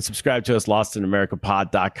Tuesdays, you can subscribe to us,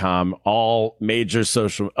 lostinamericapod.com. All major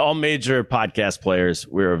podcast players,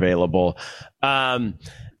 we're available.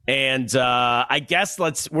 And I guess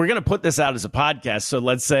we're going to put this out as a podcast. So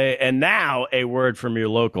let's say, and now a word from your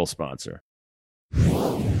local sponsor.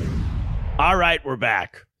 All right, we're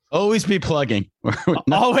back. Always be plugging.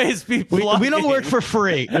 Always be plugging. We don't work for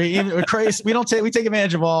free. We're crazy. We take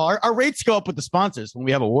advantage of all. Our rates go up with the sponsors when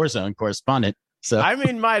we have a Warzone correspondent. So I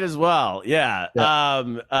mean, might as well. Yeah.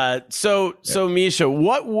 So Misha,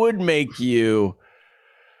 what would make you,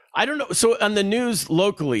 I don't know. So on the news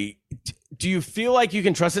locally, do you feel like you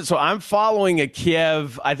can trust it? So I'm following the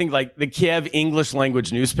Kiev English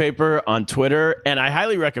language newspaper on Twitter, and I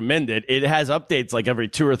highly recommend it. It has updates like every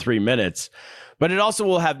 2 or 3 minutes, but it also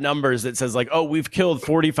will have numbers that says like, oh, we've killed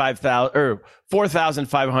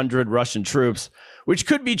 4,500 Russian troops, which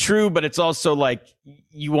could be true, but it's also like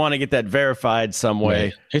you want to get that verified some way.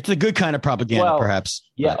 Right. It's a good kind of propaganda, perhaps.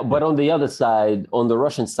 Yeah, but on the other side, on the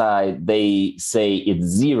Russian side, they say it's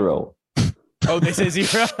 0. Oh, they say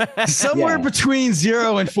 0? Somewhere between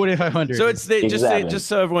 0 and 4,500. So it's just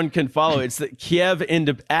so everyone can follow. It's the Kiev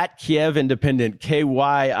at Kiev Independent,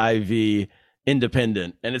 KYIV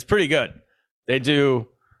Independent, and it's pretty good. They do.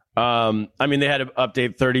 They had an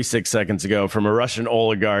update 36 seconds ago from a Russian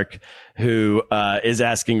oligarch who is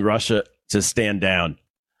asking Russia to stand down.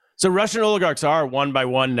 So Russian oligarchs are one by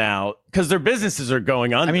one now because their businesses are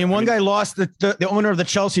going under. One guy lost the owner of the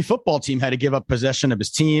Chelsea football team had to give up possession of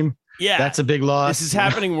his team. Yeah, that's a big loss. This is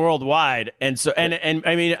happening worldwide, and so and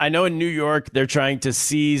I mean, I know in New York they're trying to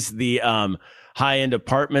seize the high-end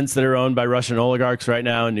apartments that are owned by Russian oligarchs right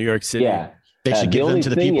now in New York City. Yeah, they should give them to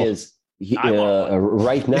the people.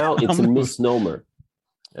 Right now it's a misnomer.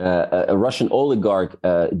 A Russian oligarch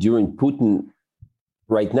during Putin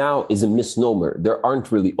right now is a misnomer. There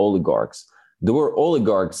aren't really oligarchs. There were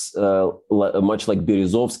oligarchs, much like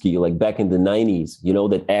Berezovsky, like back in the 90s,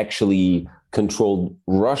 that actually controlled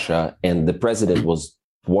Russia, and the president was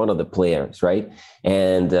one of the players, right?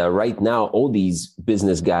 And right now, all these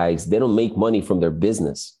business guys, they don't make money from their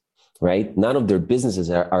business, right? None of their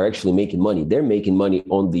businesses are actually making money. They're making money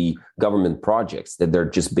on the government projects that they're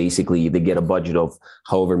just basically, they get a budget of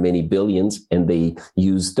however many billions and they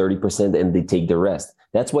use 30% and they take the rest.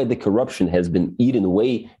 That's why the corruption has been eaten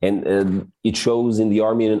away, and it shows in the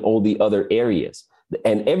army and in all the other areas.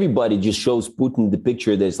 And everybody just shows Putin the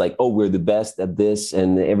picture that's like, oh, we're the best at this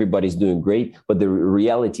and everybody's doing great. But the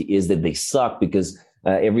reality is that they suck because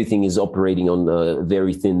everything is operating on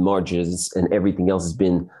very thin margins and everything else has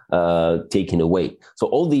been taken away. So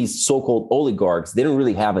all these so-called oligarchs, they don't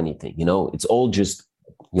really have anything, it's all just,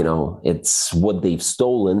 it's what they've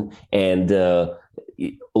stolen and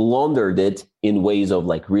laundered it in ways of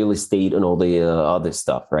like real estate and all the other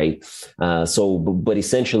stuff, right? But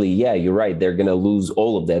essentially, yeah, you're right. They're going to lose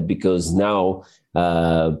all of that because now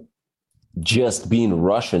just being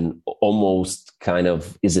Russian almost kind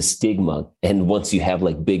of is a stigma. And once you have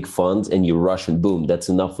like big funds and you're Russian, boom, that's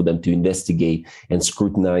enough for them to investigate and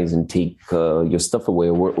scrutinize and take your stuff away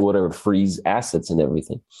or whatever, freeze assets and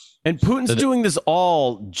everything. And Putin's doing this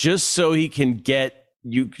all just so he can get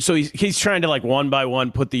so he's trying to like one by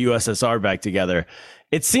one put the USSR back together.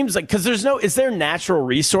 It seems like, because is there natural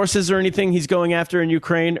resources or anything he's going after in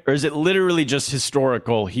Ukraine, or is it literally just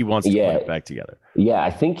historical? He wants to put it back together. Yeah, I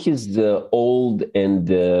think he's the old and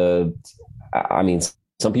I mean,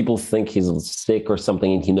 some people think he's sick or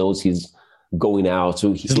something, and he knows he's going out.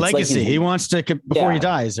 So his legacy, like he wants to before he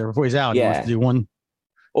dies or before he's out. He wants to do one,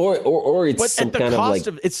 or it's but some at the kind cost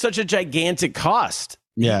of like it's such a gigantic cost.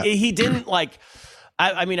 Yeah, he didn't like.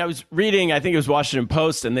 I mean, I was reading, I think it was Washington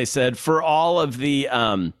Post, and they said for all of the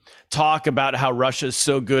talk about how Russia's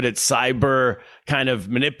so good at cyber kind of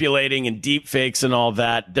manipulating and deep fakes and all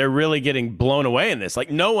that, they're really getting blown away in this. Like,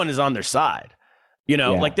 no one is on their side.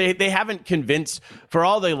 Like they haven't convinced, for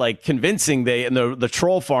all the like convincing and the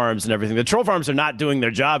troll farms and everything. The troll farms are not doing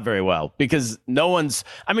their job very well because no one's.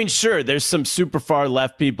 I mean, sure, there's some super far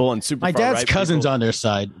left people and super. My far dad's right cousin's people. on their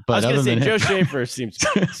side, but I was other going to say than Joe Schaefer seems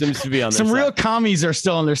to be on their some side. real commies are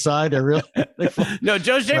still on their side. They're real. No,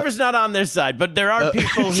 Joe Schaefer's not on their side, but there are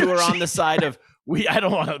people who are on the side of. I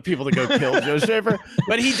don't want people to go kill Joe Schaefer,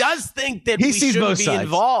 but he does think that we shouldn't be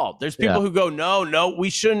involved. There's people who go, no, we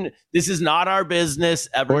shouldn't. This is not our business.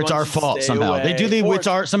 Or it's our fault somehow. Away. They do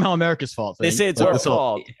it's somehow America's fault. They say it's our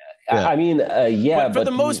fault. Yeah. I mean, but for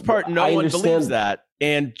the most part, no one believes that.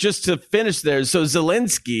 And just to finish there, so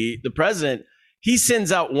Zelensky, the president, he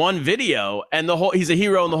sends out one video, and he's a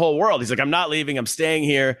hero in the whole world. He's like, I'm not leaving. I'm staying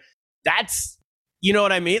here. That's. You know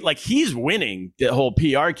what I mean? Like, he's winning the whole PR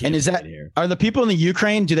campaign. And is that here. Are the people in the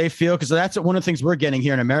Ukraine? Do they feel, because that's one of the things we're getting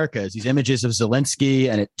here in America is these images of Zelensky,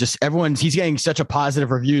 and it just he's getting such a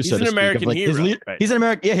positive review. He's an American hero. He's an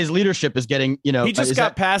American. Yeah, his leadership is getting. He just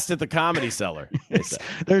got passed at the Comedy Cellar.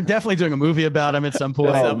 They're definitely doing a movie about him at some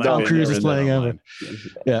point. Tom Cruise is playing him.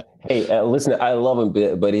 Yeah. Hey, listen, I love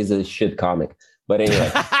him, but he's a shit comic. But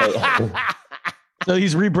anyway. So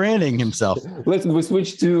he's rebranding himself. Listen, we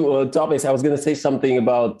switch to topics. I was going to say something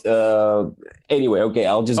about. Anyway, okay,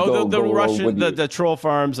 I'll just go. The Russian, the troll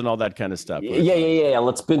farms and all that kind of stuff. Yeah.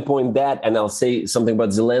 Let's pinpoint that, and I'll say something about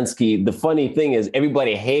Zelensky. The funny thing is,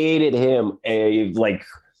 everybody hated him like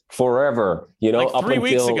forever. Like 3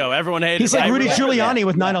 weeks ago, everyone hated. He said Rudy Giuliani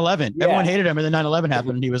with 9/11. Yeah. Everyone hated him, and then 9/11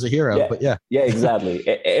 happened, and he was a hero. Yeah. But yeah, exactly.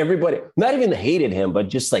 Everybody, not even hated him, but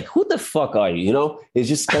just like, who the fuck are you? It's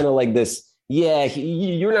just kind of like this. Yeah,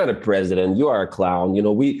 you're not a president. You are a clown.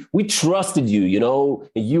 We trusted you,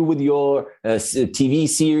 you with your TV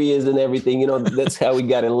series and everything, that's how we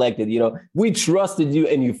got elected. We trusted you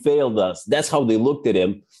and you failed us. That's how they looked at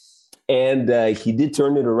him. And he did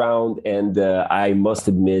turn it around. And I must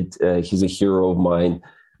admit, he's a hero of mine,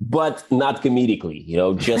 but not comedically,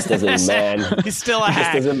 just as a man. He's still a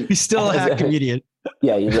hack. He's still a hack comedian.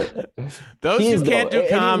 Yeah. Those who can't do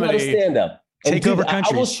comedy. Stand up. Take over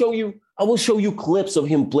countries. I will show you clips of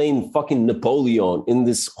him playing fucking Napoleon in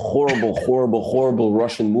this horrible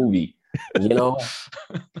Russian movie. By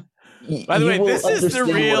the way, this is the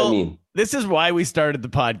real. This is why we started the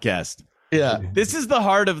podcast. Yeah, this is the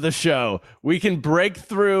heart of the show. We can break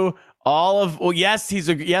through all of. Well, yes, he's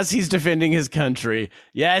defending his country.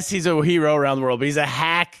 Yes, he's a hero around the world, but he's a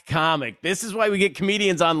hack comic. This is why we get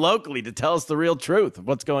comedians on locally to tell us the real truth of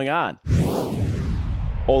what's going on.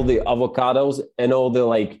 All the avocados and all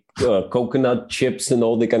the coconut chips and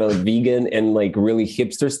all the kind of vegan and like really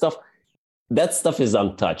hipster stuff. that stuff is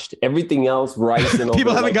untouched. Everything else, rice and all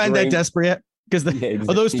People haven't like gotten grain, that desperate yet because exactly.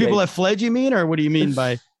 Are those people that fled? You mean, or what do you mean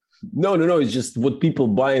by? No. It's just what people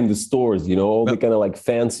buy in the stores. All the kind of like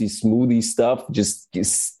fancy smoothie stuff just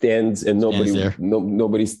stands and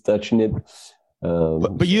nobody's touching it.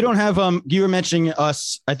 But you don't have you were mentioning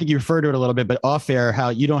us, I think you referred to it a little bit, but off air, how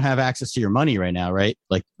you don't have access to your money right now, right?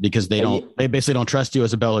 Like because they basically don't trust you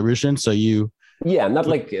as a Belarusian. So not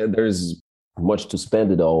like there's much to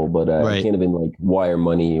spend it all, but I can't even like wire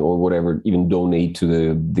money or whatever, even donate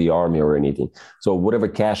to the army or anything. So whatever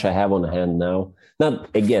cash I have on hand now,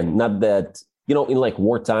 not that, in like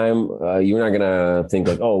wartime, you're not going to think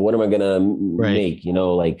like, oh, what am I going to make?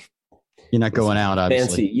 Like you're not going out,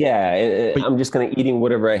 obviously. Fancy. Yeah. I'm just kind of eating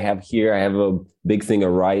whatever I have here. I have a big thing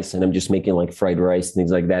of rice and I'm just making like fried rice,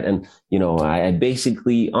 things like that. And, I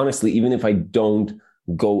basically, honestly, even if I don't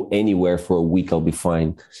go anywhere for a week, I'll be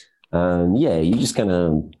fine. You just kind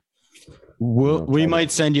of. We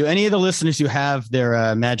might send you any of the listeners who have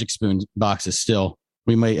their Magic Spoon boxes still.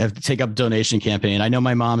 We might have to take up a donation campaign. I know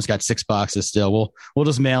my mom's got 6 boxes still. We'll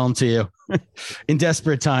just mail them to you in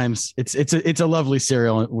desperate times. It's a lovely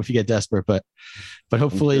cereal if you get desperate, but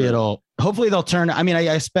hopefully they'll turn. I mean,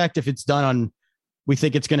 I expect if it's done we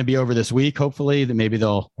think it's going to be over this week. Hopefully that maybe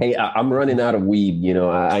they'll. Hey, I'm running out of weed.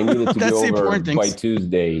 I need it to be over by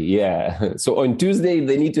Tuesday. Yeah. So on Tuesday,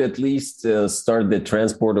 they need to at least start the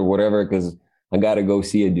transport or whatever, because I got to go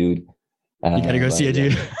see a dude. You got to go see a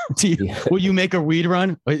dude. Will you make a weed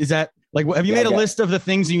run? Is that like, have you made a list of the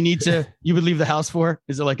things you would leave the house for?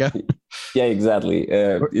 Is it like a. Yeah, exactly.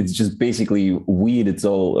 It's just basically weed. It's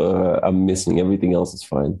all I'm missing. Everything else is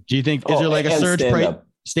fine. Do you think, is there like a surge price?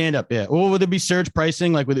 Stand up, yeah. Well, would there be surge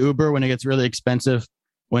pricing like with Uber when it gets really expensive?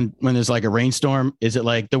 When there's like a rainstorm, is it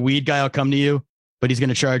like the weed guy will come to you, but he's going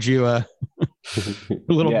to charge you a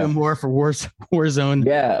little bit more for war zone?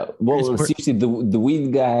 Yeah. Well, seriously, the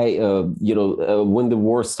weed guy, when the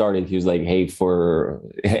war started, he was like, "Hey,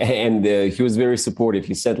 he was very supportive.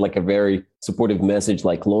 He sent like a very supportive message,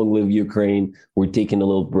 like, "Long live Ukraine. We're taking a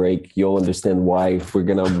little break. You'll understand why. We're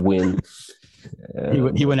gonna win."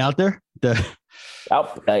 He went out there.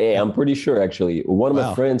 I'm pretty sure, actually. One of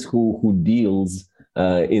my friends who deals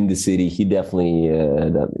in the city, he definitely,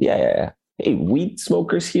 Hey, weed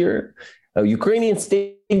smokers here. Ukrainians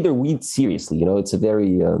take their weed seriously. It's a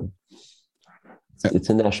very, it's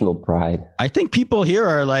a national pride. I think people here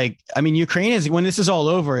are like, Ukraine is, when this is all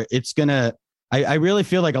over, it's gonna, I really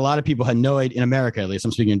feel like a lot of people had no idea, in America at least,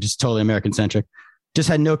 I'm speaking just totally American centric, just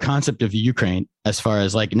had no concept of Ukraine as far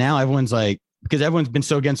as like now everyone's like, because everyone's been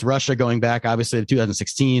so against Russia going back, obviously, to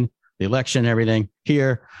 2016, the election, everything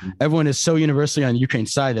here. Everyone is so universally on the Ukraine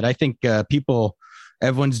side that I think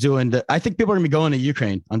everyone's doing I think people are going to be going to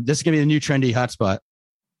Ukraine. This is going to be the new trendy hotspot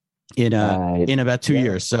in about 2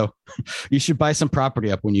 years. So you should buy some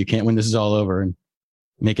property up when this is all over, and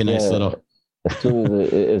make a nice little. As soon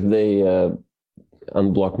as if they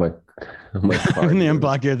unblock my card. They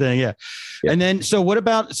unblock your thing, yeah. And then, so what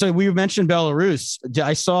about? So we mentioned Belarus.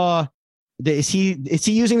 I saw. Is he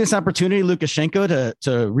using this opportunity, Lukashenko,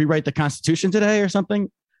 to rewrite the constitution today or something?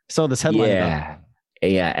 I saw this headline.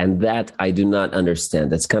 Yeah, and that I do not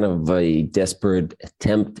understand. That's kind of a desperate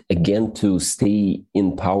attempt again to stay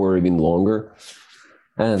in power even longer.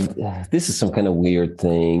 And this is some kind of weird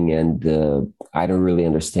thing, and I don't really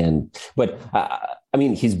understand. But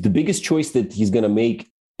the biggest choice that he's going to make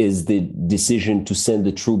is the decision to send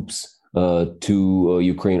the troops to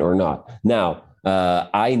Ukraine or not. Now,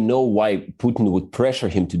 I know why Putin would pressure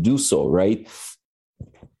him to do so, right?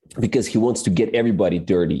 Because he wants to get everybody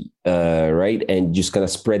dirty, right? And just kind of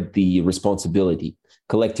spread the responsibility,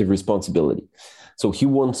 collective responsibility. So he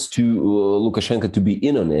wants Lukashenko to be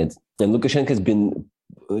in on it. And Lukashenko has been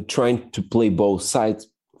trying to play both sides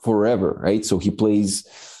forever, right? So he plays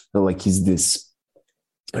like he's this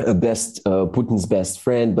Putin's best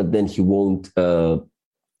friend, but then he won't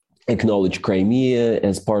acknowledge Crimea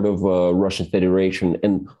as part of Russian Federation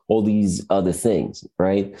and all these other things,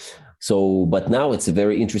 right? So, but now it's a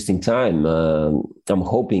very interesting time. I'm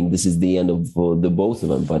hoping this is the end of the both of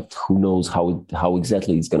them, but who knows how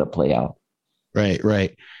exactly it's going to play out.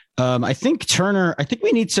 Right. I think Turner. I think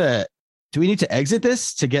we need to. Do we need to exit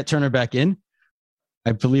this to get Turner back in?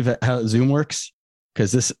 I believe that how Zoom works,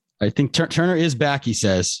 because this. I think Turner is back. He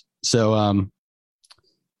says so.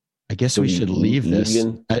 I guess we should leave this.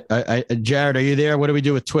 Jared, are you there? What do we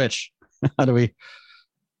do with Twitch? How do we?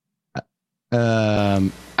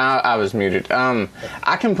 I was muted.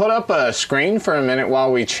 I can put up a screen for a minute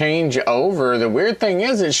while we change over. The weird thing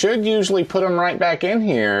is, it should usually put them right back in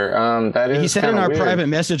here. That is. He said in our weird. private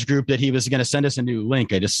message group that he was going to send us a new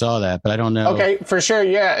link. I just saw that, but I don't know. Okay, for sure.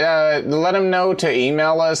 Yeah, let him know to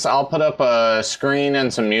email us. I'll put up a screen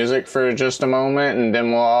and some music for just a moment, and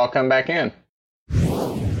then we'll all come back in.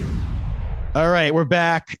 All right, we're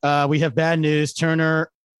back. We have bad news.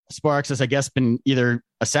 Turner Sparks has, I guess, been either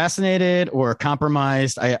assassinated or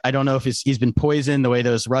compromised. I don't know if he's been poisoned the way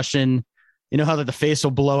those Russian, you know how the face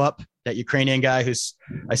will blow up, that Ukrainian guy who's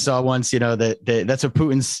I saw once, that's what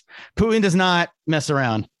Putin does not mess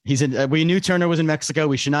around. We knew Turner was in Mexico.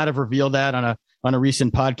 We should not have revealed that on a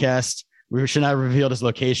recent podcast. We should not have revealed his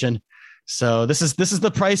location. So this is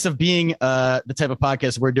the price of being the type of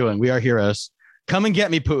podcast we're doing. We are heroes. Come and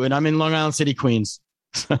get me, Putin. I'm in Long Island City, Queens.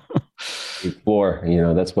 Before,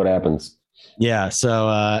 that's what happens. Yeah.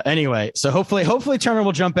 So anyway, so hopefully Turner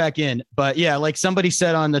will jump back in. But yeah, like somebody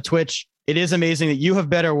said on the Twitch, it is amazing that you have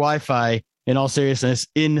better Wi-Fi, in all seriousness,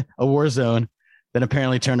 in a war zone than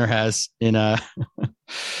apparently Turner has in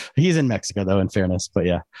he's in Mexico though, in fairness. But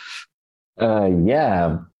yeah. I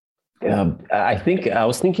think I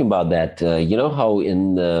was thinking about that. You know how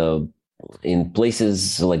in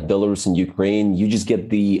places like Belarus and Ukraine, you just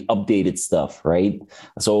get the updated stuff, right?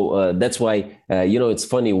 So that's why, it's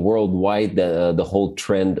funny, worldwide, the whole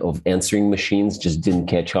trend of answering machines just didn't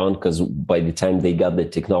catch on, because by the time they got the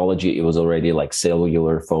technology, it was already like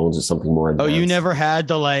cellular phones or something more advanced. Oh, you never had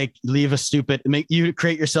to leave you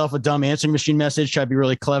create yourself a dumb answering machine message, try to be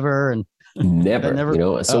really clever and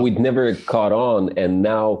never. So we'd never caught on. And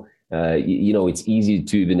now, it's easy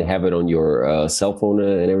to even have it on your cell phone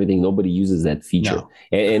and everything. Nobody uses that feature. No.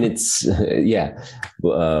 And it's, yeah.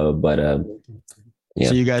 Yeah.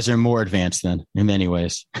 So you guys are more advanced then in many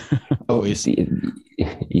ways. Always.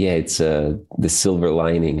 Yeah. It's the silver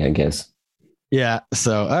lining, I guess. Yeah.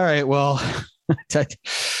 So, all right. Well,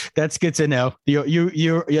 that's good to know.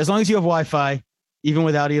 You as long as you have Wi-Fi, even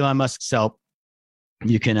without Elon Musk's help,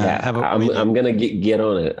 you can have I'm going to get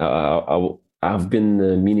on it. I've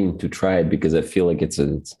been meaning to try it because I feel like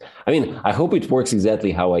I hope it works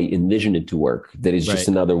exactly how I envision it to work. That it's just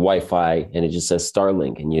another Wi-Fi and it just says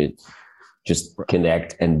Starlink and you just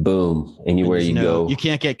connect and boom, anywhere you go. You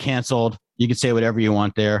can't get canceled. You can say whatever you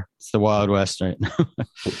want there. It's the Wild West, right?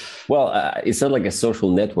 Well, it's not like a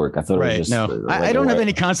social network. I thought it was just... No, I don't have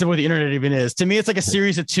any concept of what the internet even is. To me, it's like a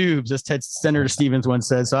series of tubes, as Senator Stevens once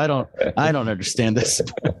said. So I don't understand this.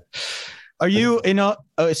 Are you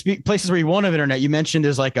places where you won't have internet? You mentioned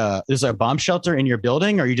there's a bomb shelter in your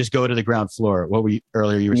building, or you just go to the ground floor? What were you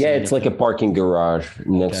earlier? You were saying it's like a parking garage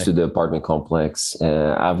next to the apartment complex.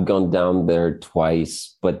 I've gone down there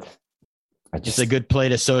twice, but it's a good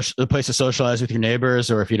place to socialize with your neighbors,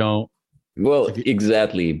 or if you don't. Well,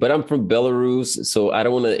 exactly. But I'm from Belarus, so I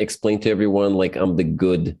don't want to explain to everyone like I'm the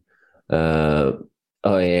good. I'm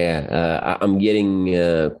getting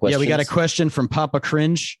questions. Yeah, we got a question from Papa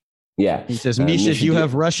Cringe. Yeah. He says, Misha, you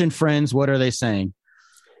have Russian friends. What are they saying?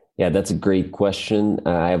 Yeah, that's a great question.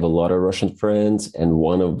 I have a lot of Russian friends, and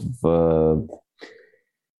one of,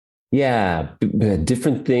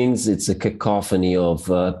 different things. It's a cacophony of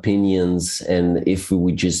opinions. And if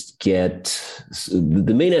we just get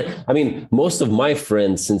most of my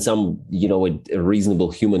friends, since I'm, a reasonable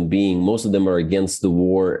human being, most of them are against the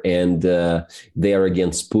war and they are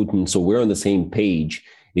against Putin. So we're on the same page.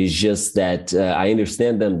 It's just that I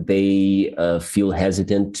understand them. They feel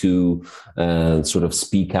hesitant to sort of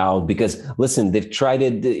speak out because, listen, they've tried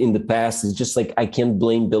it in the past. It's just like I can't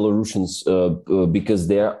blame Belarusians because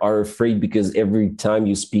they are afraid, because every time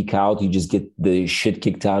you speak out, you just get the shit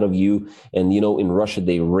kicked out of you. And, in Russia,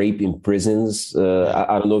 they rape in prisons.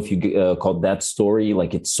 I don't know if you caught that story.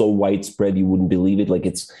 Like, it's so widespread, you wouldn't believe it. Like,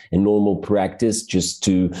 it's a normal practice just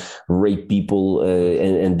to rape people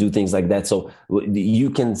and do things like that. So you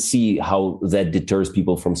can see how that deters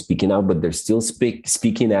people from speaking out, but they're still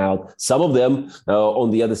speaking out. Some of them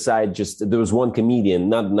on the other side, there was one comedian,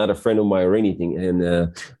 not a friend of mine or anything,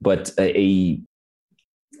 and but a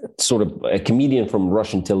sort of a comedian from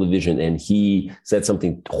Russian television, and he said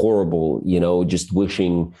something horrible, just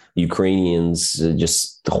wishing Ukrainians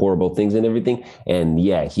just horrible things and everything. And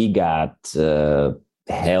yeah, he got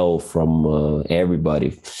hell from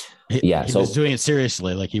everybody. He was doing it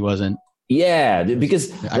seriously, like he wasn't. Yeah,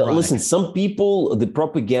 because listen, some people, the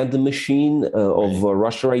propaganda machine of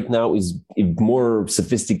Russia right now is more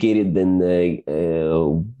sophisticated than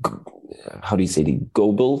how do you say it?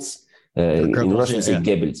 Goebbels? In Russian, say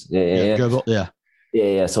Goebbels.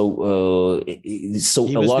 Yeah. So he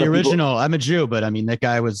was the original. I'm a Jew, but I mean that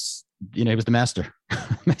guy was he was the master.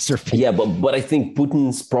 Yeah, but I think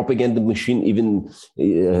Putin's propaganda machine even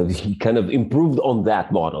he kind of improved on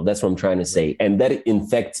that model. That's what I'm trying to say, and that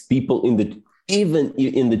infects people even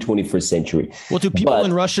in the 21st century. Well, do people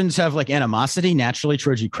and Russians have like animosity naturally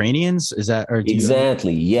towards Ukrainians? Is that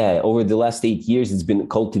exactly? Yeah, over the last 8 years, it's been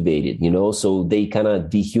cultivated. So they kind of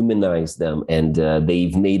dehumanize them, and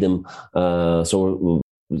they've made them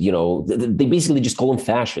they basically just call them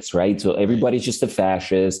fascists, right? So everybody's just a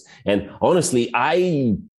fascist. And honestly,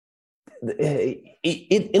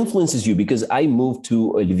 it influences you because I moved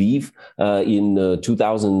to Lviv in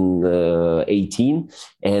 2018,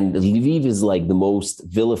 and Lviv is like the most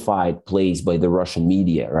vilified place by the Russian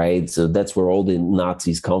media, right? So that's where all the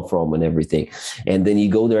Nazis come from and everything. And then you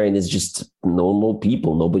go there and it's just normal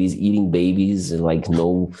people. Nobody's eating babies and like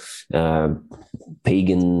no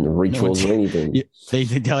pagan rituals or anything. They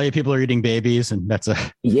tell you people are eating babies, and that's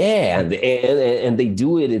and they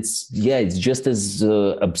do it. It's just as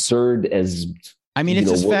absurd as. I mean,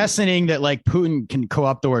 it's just fascinating that like Putin can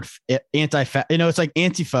co-opt the word anti-fa. It's like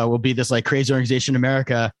Antifa will be this like crazy organization in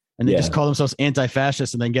America, and they just call themselves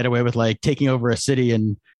anti-fascist and then get away with like taking over a city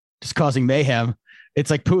and just causing mayhem.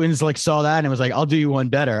 It's like Putin's like saw that and was like, I'll do you one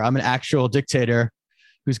better. I'm an actual dictator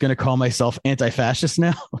who's going to call myself anti-fascist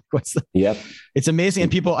now. It's amazing.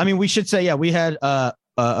 And people, I mean, we should say, we had a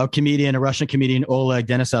Russian comedian, Oleg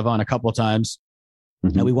Denisov, on a couple of times.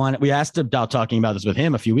 Mm-hmm. And we asked him about talking about this with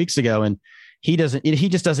him a few weeks ago, and he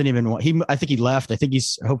just doesn't even want, I think he left. I think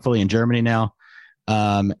he's hopefully in Germany now.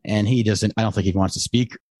 And I don't think he wants to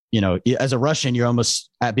speak. As a Russian, you're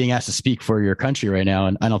almost being asked to speak for your country right now.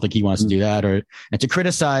 And I don't think he wants to do that and to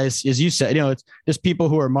criticize, as you said, there's people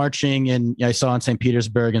who are marching, and I saw in St.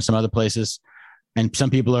 Petersburg and some other places. And some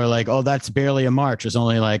people are like, oh, that's barely a march. There's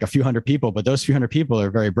only like a few hundred people, but those few hundred people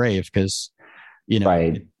are very brave because,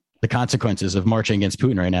 the consequences of marching against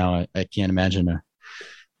Putin right now, I can't imagine.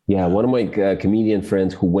 Yeah, one of my comedian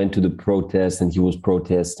friends who went to the protest, and he was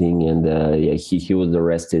protesting, and he was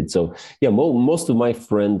arrested. So most of my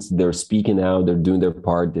friends, they're speaking out, they're doing their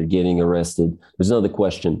part, they're getting arrested. There's another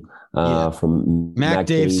question from Mac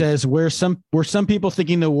Dave says, were some people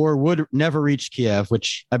thinking the war would never reach Kiev,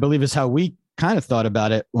 which I believe is how we kind of thought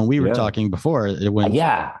about it when we were talking before.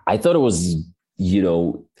 I thought it was,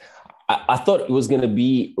 I thought it was going to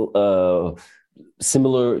be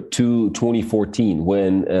similar to 2014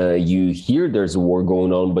 when you hear there's a war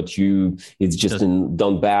going on, but it's just in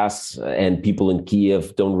Donbass, and people in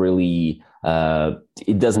Kiev don't really,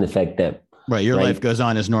 it doesn't affect them. Right. Your life goes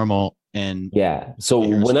on as normal. And so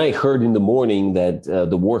when I heard in the morning that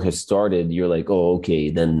the war has started, you're like, oh, okay,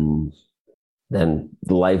 then the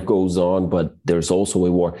life goes on, but there's also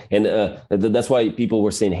a war. And that's why people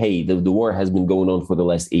were saying, hey, the war has been going on for the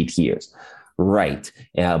last 8 years. Right.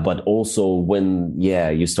 But also when,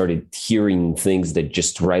 you started hearing things that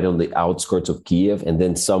just right on the outskirts of Kiev, and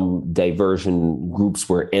then some diversion groups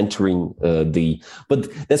were entering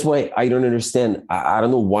but that's why I don't understand. I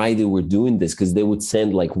don't know why they were doing this, because they would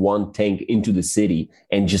send like one tank into the city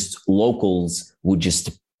and just locals would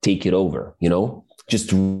just take it over,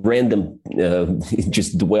 just random,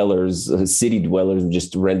 just dwellers, city dwellers,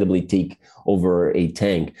 just randomly take over a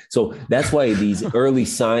tank. So that's why these early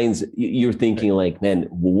signs, you're thinking like, man,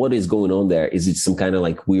 what is going on there? Is it some kind of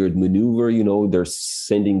like weird maneuver? They're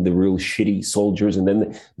sending the real shitty soldiers, and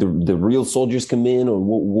then the real soldiers come in, or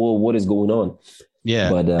what is going on? Yeah.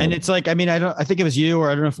 But, and it's like, I mean, I think it was you, or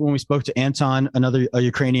I don't know if when we spoke to Anton, a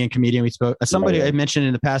Ukrainian comedian, somebody had mentioned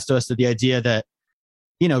in the past to us that the idea that,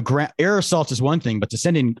 air assault is one thing, but to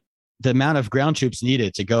send in the amount of ground troops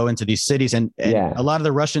needed to go into these cities, and a lot of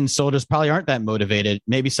the Russian soldiers probably aren't that motivated.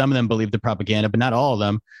 Maybe some of them believe the propaganda, but not all of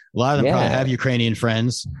them. A lot of them probably have Ukrainian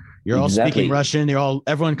friends. You're all speaking Russian.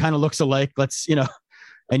 Everyone kind of looks alike.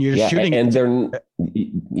 And you're shooting. And they're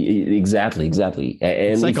exactly. And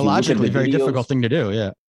it's psychologically a very difficult thing to do.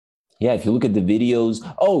 Yeah. Yeah, if you look at the videos,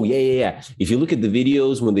 if you look at the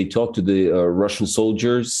videos when they talk to the Russian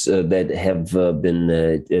soldiers that have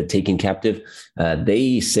been taken captive,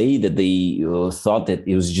 they say that they thought that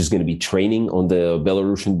it was just going to be training on the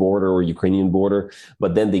Belarusian border or Ukrainian border,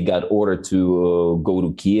 but then they got ordered to go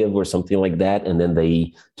to Kiev or something like that, and then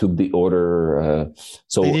they took the order.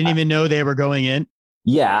 So they didn't even know they were going in.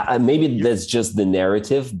 Yeah, maybe that's just the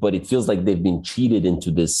narrative, but it feels like they've been cheated into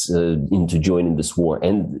this, into joining this war.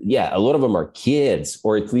 And a lot of them are kids,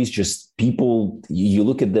 or at least just people. You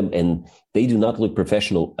look at them and they do not look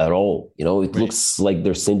professional at all. It looks like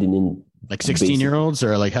they're sending in Like 16-year-olds,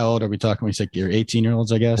 or like how old are we talking? We said you're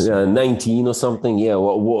 18-year-olds, I guess. 19 or something. Yeah.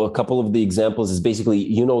 Well, a couple of the examples is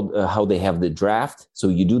basically, how they have the draft. So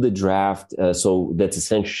you do the draft. So that's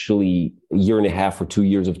essentially a year and a half or 2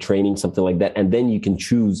 years of training, something like that. And then you can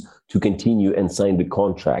choose to continue and sign the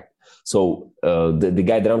contract. So the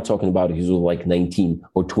guy that I'm talking about, he's like 19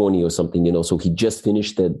 or 20 or something, so he just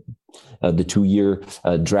finished the 2-year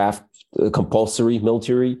draft compulsory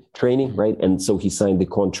military training, right? And so he signed the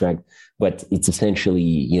contract, but it's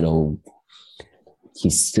essentially,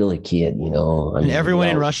 he's still a kid, And everyone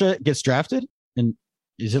in Russia gets drafted? And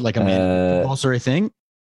is it like a compulsory thing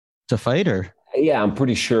to fight, or? Yeah, I'm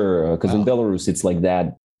pretty sure, because in Belarus it's like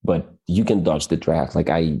that, but you can dodge the draft. Like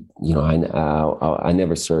I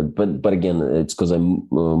never served, but again, it's because I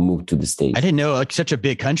moved to the States. I didn't know like such a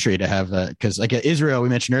big country to have that, because like Israel, we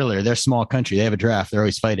mentioned earlier, they're a small country. They have a draft. They're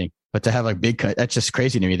always fighting. But to have like that's just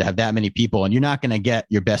crazy to me to have that many people, and you're not going to get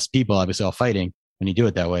your best people obviously all fighting when you do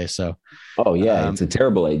it that way. So, it's a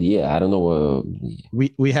terrible idea. I don't know.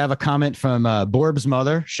 We have a comment from Borb's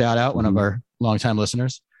mother. Shout out, one of our longtime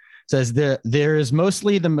listeners. Says there is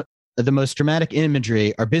mostly the most dramatic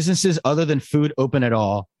imagery. Are businesses other than food open at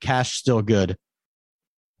all? Cash still good?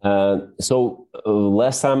 So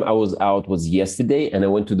last time I was out was yesterday, and I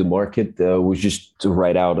went to the market, was just to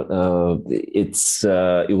write out.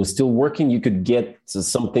 It was still working. You could get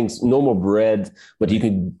some things, no more bread, but you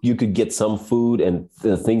could get some food, and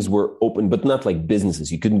things were open, but not like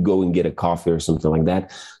businesses. You couldn't go and get a coffee or something like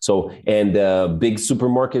that. So, and big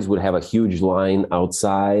supermarkets would have a huge line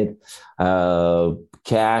outside.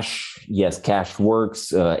 Cash, yes, cash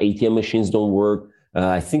works. ATM machines don't work.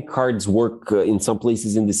 I think cards work in some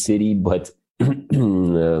places in the city, but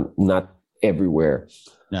not everywhere.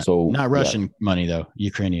 Not Russian money though,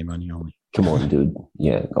 Ukrainian money only. Come on, dude.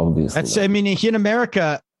 Yeah, obviously. I mean, here in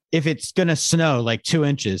America, if it's going to snow like 2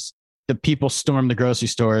 inches, the people storm the grocery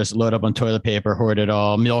stores, load up on toilet paper, hoard it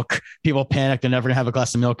all, milk. People panic. They're never going to have a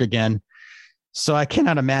glass of milk again. So I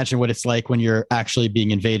cannot imagine what it's like when you're actually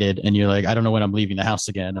being invaded and you're like, I don't know when I'm leaving the house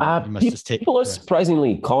again. People are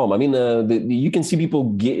surprisingly calm. I mean, you can see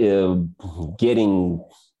people getting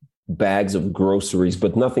bags of groceries,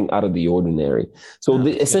 but nothing out of the ordinary. So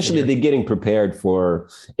essentially they're getting prepared for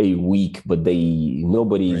a week, but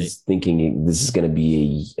nobody's thinking this is going to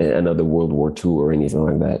be another World War II or anything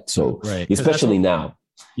like that. So especially now.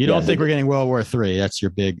 You don't think we're getting World War III? That's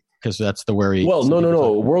your big... Because that's the worry. Well,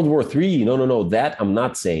 no. World War III. No. That I'm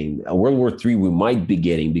not saying. World War III we might be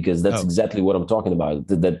getting, because that's exactly what I'm talking about.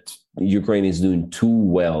 That Ukraine is doing too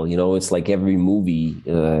well. It's like every movie.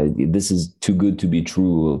 This is too good to be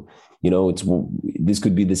true. This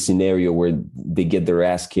could be the scenario where they get their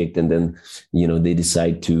ass kicked, and then they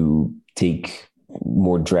decide to take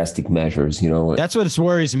more drastic measures. That's what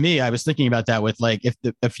worries me. I was thinking about that with like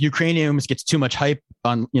if Ukraine almost gets too much hype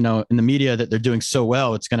on in the media that they're doing so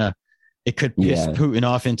well, it could piss Putin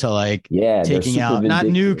off into like taking out not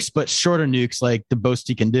nukes but shorter nukes, like the most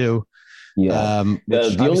he can do. The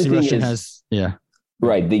only thing Russia has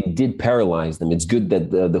right. They did paralyze them. It's good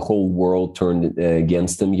that the whole world turned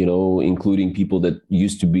against them, including people that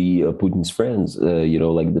used to be Putin's friends,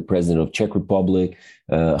 like the president of Czech Republic,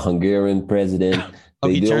 Hungarian president.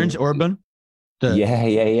 He turned Orban?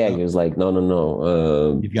 Yeah. He was like,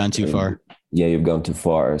 no. You've gone too far. Yeah, you've gone too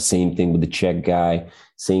far. Same thing with the Czech guy.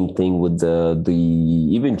 Same thing with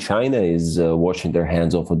even China is washing their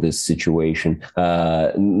hands off of this situation.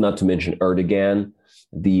 Not to mention Erdogan,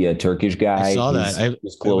 the Turkish guy. I saw that.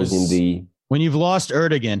 Was closing when you've lost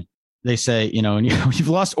Erdogan, they say, when you've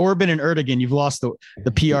lost Orban and Erdogan, you've lost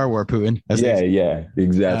the PR war, Putin. Yeah,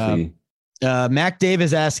 exactly. Mac Dave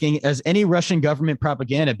is asking, is any Russian government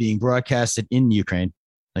propaganda being broadcasted in Ukraine?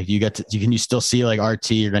 Like can you still see like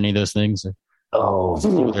RT or any of those things?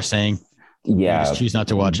 What they're saying? Yeah, you just choose not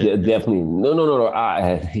to watch it. Definitely. No.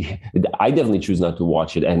 I definitely choose not to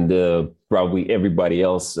watch it, and probably everybody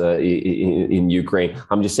else in Ukraine.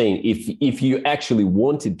 I'm just saying, if you actually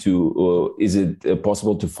wanted to, is it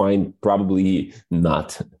possible to find? Probably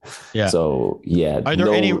not. Yeah. So yeah. Are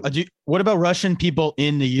there any? What about Russian people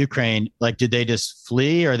in the Ukraine? Like, did they just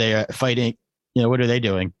flee? Or are they fighting? What are they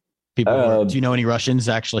doing? People. Do you know any Russians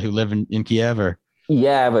actually who live in Kiev or?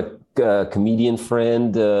 Yeah, I have a comedian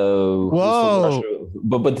friend. Whoa!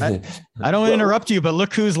 But I don't interrupt you, but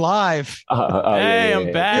look who's live. Hey,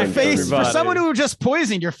 I'm back. Your face, for someone who just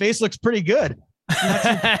poisoned, your face looks pretty good.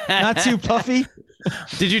 Not too puffy.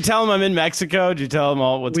 Did you tell him I'm in Mexico? Did you tell him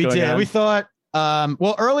all what's going on? We thought.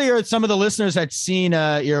 Well, earlier some of the listeners had seen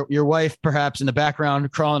your wife perhaps in the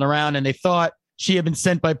background crawling around, and they thought she had been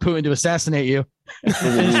sent by Putin to assassinate you.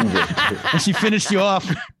 and she finished you off.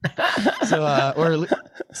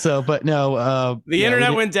 But no. The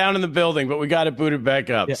internet went down in the building, but we got it booted back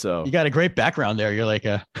up. Yeah, so you got a great background there. You're like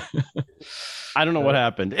a. I don't know what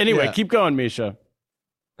happened. Anyway, keep going, Misha.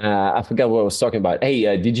 I forgot what I was talking about.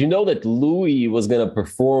 Hey, did you know that Louis was going to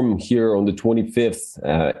perform here on the 25th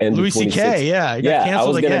and Louis C.K.? Yeah, he got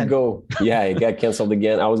canceled again. It got canceled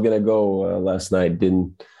again. I was going to go last night.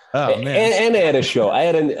 Didn't. Oh man! And I had a show. I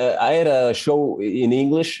had a show in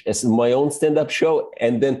English as my own stand-up show,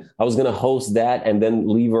 and then I was going to host that, and then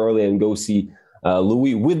leave early and go see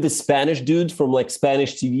Louis with the Spanish dude from like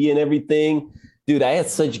Spanish TV and everything. Dude, I had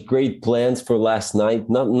such great plans for last night.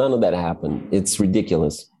 None of that happened. It's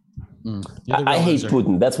ridiculous. I hate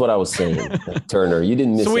Putin. That's what I was saying, Turner. You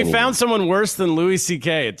didn't miss. So we anything. found someone worse than Louis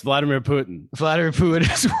C.K. It's Vladimir Putin. Vladimir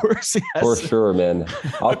Putin is worse. Yes. For sure, man.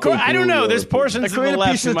 I don't know. There's portions of the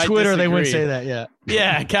left piece of who might Twitter disagree. they wouldn't say that. Yeah.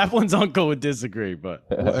 Yeah, Kaplan's uncle would disagree, but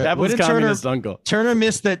Kaplan's communist uncle. Turner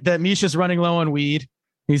missed that Misha's running low on weed.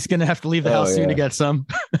 He's going to have to leave the house soon to get some.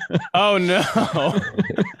 Oh, no.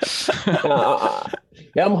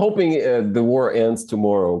 I'm hoping the war ends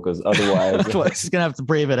tomorrow because otherwise... he's going to have to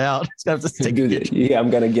brave it out. He's going to have to stick it. Yeah, I'm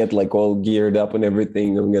going to get like all geared up and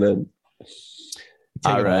everything. I'm going to... Do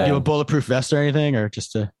you have a bulletproof vest or anything or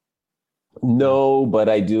just a... No, but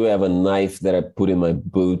I do have a knife that I put in my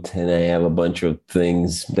boot and I have a bunch of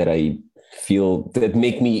things that that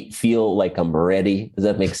make me feel like I'm ready. Does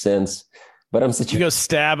that make sense? But I'm such You go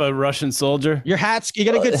stab a Russian soldier? Your hat's, you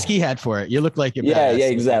got a good ski hat for it. You look like you're Yeah,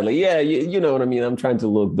 exactly. Yeah, you know what I mean? I'm trying to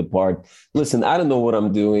look the part. Listen, I don't know what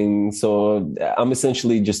I'm doing. So I'm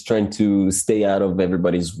essentially just trying to stay out of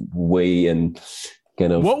everybody's way and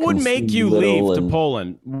kind of... What would make you leave to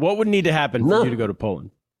Poland? What would need to happen for you to go to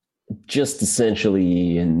Poland? Just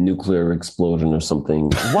essentially a nuclear explosion or something.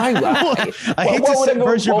 Why? I hate to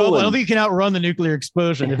subvert your bubble. I don't think you can outrun the nuclear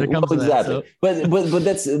explosion if it comes to that. So. But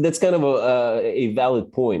that's kind of a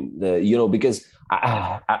valid point, because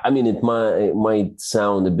I mean it might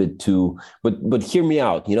sound a bit too, but hear me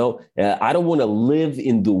out. I don't want to live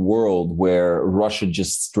in the world where Russia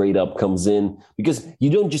just straight up comes in, because you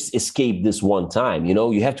don't just escape this one time.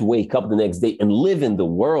 You have to wake up the next day and live in the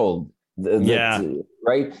world.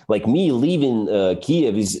 Right? Like me leaving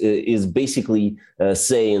Kiev is basically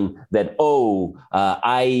saying that,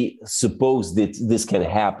 I suppose that this can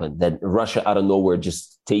happen, that Russia out of nowhere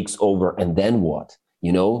just takes over. And then what?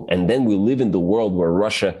 And then we live in the world where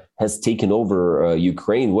Russia has taken over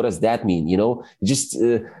Ukraine. What does that mean?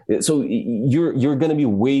 So you're going to be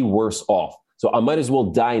way worse off. So I might as well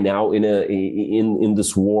die now in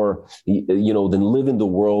this war, than live in the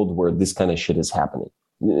world where this kind of shit is happening.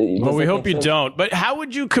 Well, we hope you don't. But how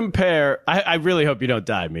would you compare? I really hope you don't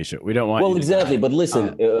die, Misha. We don't want. Well, exactly. But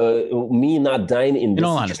listen, me not dying in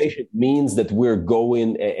this situation means that we're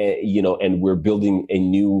going, and we're building a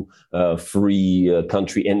new free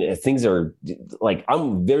country, and things are like,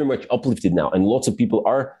 I'm very much uplifted now, and lots of people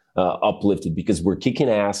are uplifted because we're kicking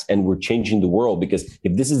ass and we're changing the world. Because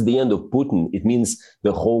if this is the end of Putin, it means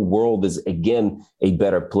the whole world is again a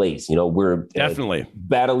better place. We're definitely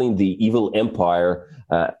battling the evil empire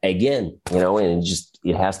again, and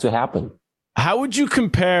it has to happen. How would you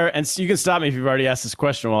compare, and you can stop me if you've already asked this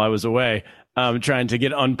question while I was away, trying to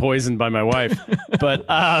get unpoisoned by my wife, but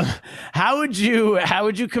how would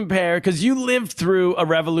you compare, because you lived through a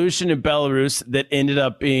revolution in Belarus that ended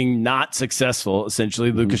up being not successful,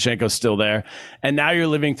 essentially. Lukashenko's still there, and now you're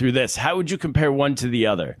living through this. How would you compare one to the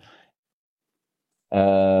other?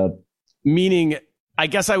 Meaning, I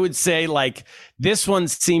guess I would say, like, this one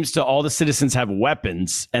seems to all the citizens have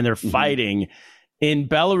weapons and they're fighting. In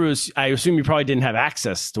Belarus, I assume you probably didn't have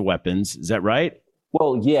access to weapons. Is that right?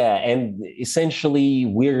 Well, yeah. And essentially,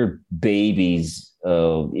 we're babies.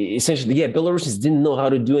 Belarusians didn't know how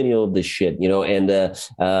to do any of this shit,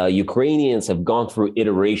 and Ukrainians have gone through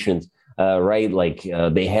iterations. Right? Like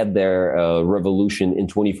they had their revolution in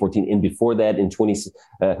 2014, and before that in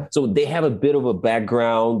so they have a bit of a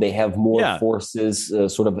background. They have more forces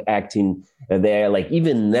sort of acting there. Like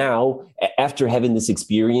even now, after having this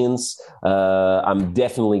experience, I'm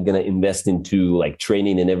definitely going to invest into like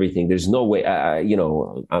training and everything. There's no way,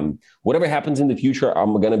 whatever happens in the future,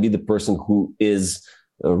 I'm going to be the person who is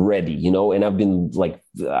ready, and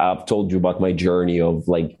I've told you about my journey of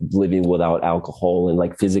like living without alcohol and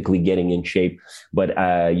like physically getting in shape. But,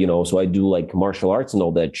 so I do like martial arts and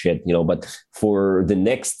all that shit, but for the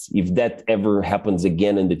next, if that ever happens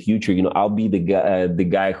again in the future, I'll be the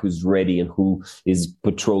guy who's ready and who is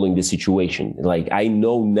patrolling the situation. Like, I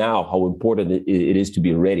know now how important it is to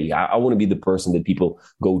be ready. I want to be the person that people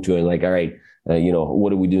go to and like, all right, what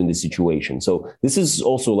do we do in this situation? So this is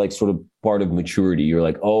also like sort of part of maturity. You're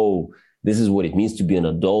like, oh, this is what it means to be an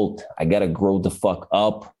adult. I got to grow the fuck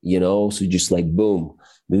up, so just like, boom,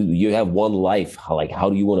 you have one life. How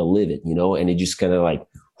do you want to live it? And it just kind of like,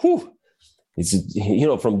 whew, it's,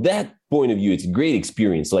 from that point of view, it's a great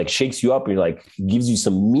experience, like shakes you up and like gives you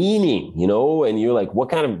some meaning, and you're like,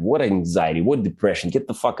 what anxiety, what depression, get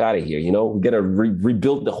the fuck out of here. We got to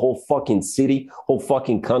rebuild the whole fucking city, whole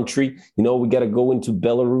fucking country. We got to go into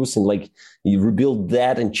Belarus and like you rebuild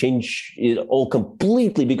that and change it all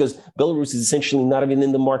completely, because Belarus is essentially not even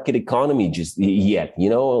in the market economy just yet,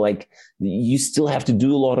 like you still have to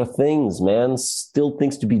do a lot of things, man, still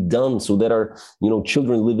things to be done so that our,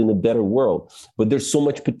 children live in a better world. But there's so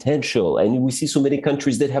much potential. And we see so many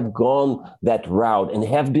countries that have gone that route and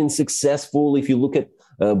have been successful. If you look at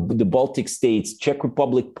the Baltic states, Czech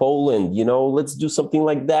Republic, Poland, let's do something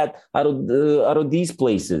like that out of these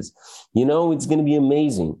places. It's going to be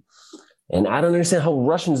amazing. And I don't understand how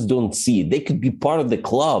Russians don't see it. They could be part of the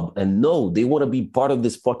club, and no, they want to be part of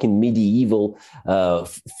this fucking medieval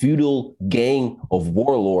feudal gang of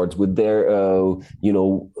warlords with their,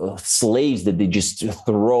 slaves that they just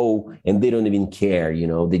throw and they don't even care.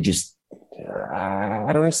 They just, I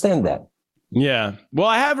don't understand that. Yeah. Well,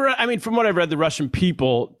 I have read, from what I've read, the Russian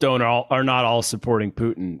people are not all supporting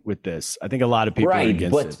Putin with this. I think a lot of people are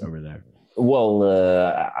against it over there. Well,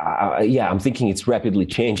 I'm thinking it's rapidly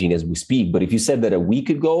changing as we speak. But if you said that a week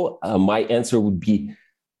ago, my answer would be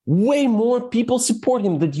way more people support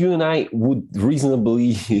him than you and I would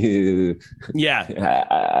reasonably.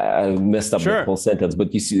 I messed up the whole sentence,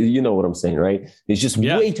 but you know what I'm saying, right? There's just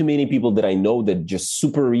way too many people that I know that just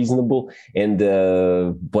super reasonable, and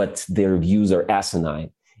but their views are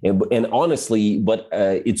asinine. And honestly,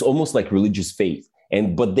 it's almost like religious faith.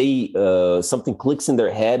 But they something clicks in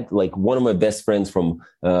their head. Like one of my best friends from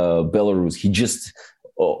Belarus, he just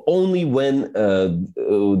only when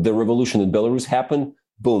the revolution in Belarus happened,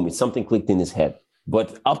 boom, something clicked in his head.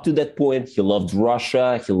 But up to that point, he loved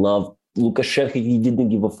Russia. He loved Lukashenko. He didn't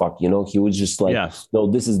give a fuck. He was just like, no,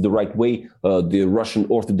 this is the right way. The Russian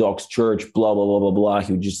Orthodox Church, blah blah blah blah blah.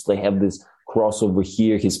 He would just like have this cross over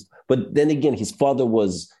here. But then again, his father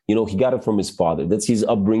was, he got it from his father. That's his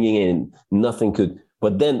upbringing, and nothing could.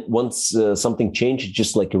 But then once something changed,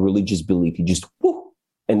 just like a religious belief, he just,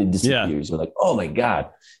 and it disappears. You're like, oh my God,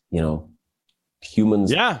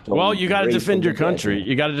 humans. Yeah. Well, you got to defend your country.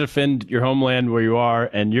 You got to defend your homeland where you are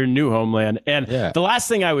and your new homeland. And the last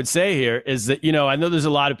thing I would say here is that, I know there's a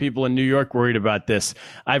lot of people in New York worried about this.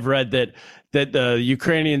 I've read that the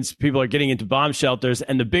Ukrainians, people are getting into bomb shelters.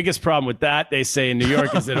 And the biggest problem with that, they say in New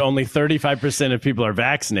York, is that only 35% of people are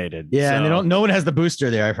vaccinated. Yeah. So, and no one has the booster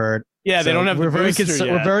there, I've heard. Yeah, they don't have the booster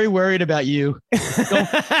yet. We're very worried about you. I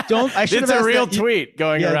should have It's a real tweet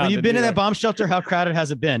going around. When you've been in that bomb shelter, how crowded has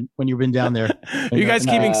it been when you've been down there? Are you guys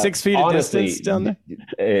keeping 6 feet of distance down there?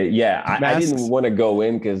 I didn't want to go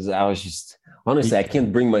in because I was just... Honestly, I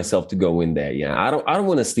can't bring myself to go in there. Yeah, I don't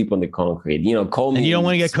want to sleep on the concrete. Call me. And you don't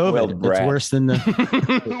want to get COVID. It's worse than the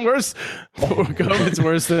COVID's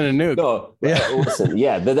worse than a nuke. No, listen.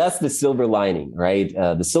 Yeah, that's the silver lining, right?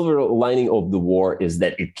 The silver lining of the war is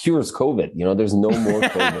that it cures COVID. There's no more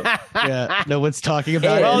COVID. Yeah, no one's talking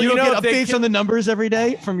about it. Well, you don't get updates on the numbers every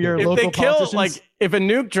day from your local politicians. If a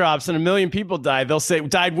nuke drops and 1 million people die, they'll say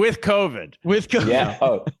died with COVID. With COVID. Yeah.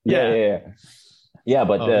 Oh, yeah. Yeah,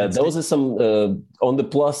 but those are some on the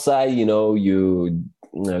plus side.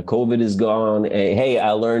 COVID is gone. Hey,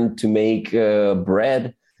 I learned to make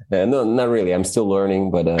bread. No, not really. I'm still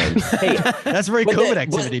learning, but hey, that's a very COVID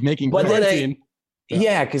activity. Making quarantine.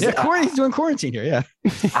 Because he's doing quarantine here. Yeah,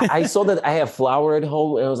 I saw that I have flour at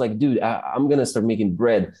home, and I was like, dude, I'm gonna start making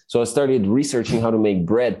bread. So I started researching how to make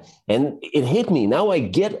bread, and it hit me. Now I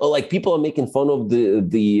get people are making fun of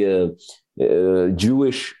the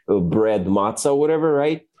Jewish bread matzah or whatever,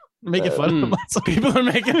 right? Making fun of matzah. People are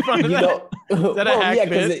making fun of that. Is that a hack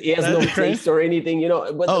because it has no taste or anything,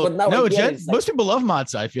 But now most people love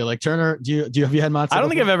matzah. I feel like Turner. Have you had matzah? I don't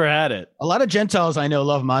think I've ever had it. A lot of Gentiles I know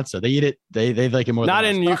love matzah. They eat it. They like it more. Not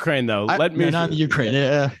than in Ukraine though. Not in Ukraine.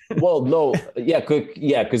 Yeah. Well, no,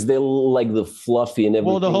 because they like the fluffy and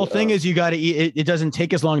everything. Well, the whole thing is you got to eat it. It doesn't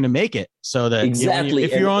take as long to make it, so that exactly.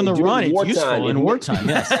 If you're on the run, it's useful in wartime.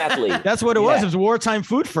 Yes, exactly. That's what it was. It was wartime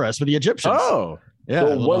food for us, for the Egyptians. Oh, yeah.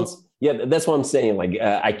 So that's what I'm saying.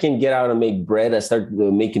 I can't get out and make bread. I start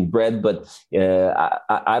making bread, but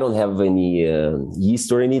I don't have any yeast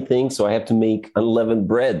or anything, so I have to make unleavened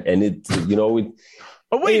bread. And it.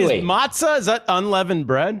 Oh wait, anyway. Is matzah, is that unleavened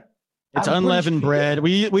bread? It's unleavened bread.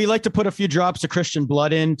 We like to put a few drops of Christian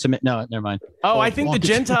blood in to no, never mind. Oh, I think the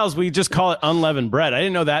Gentiles, we just call it unleavened bread. I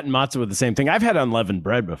didn't know that in matzah was the same thing. I've had unleavened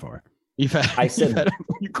bread before. You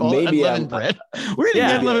call it unleavened bread. We're going to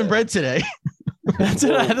get unleavened bread today.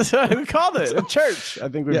 That's what we called it. A church. I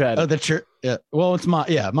think we've had it. Oh, the church. Yeah. Well, it's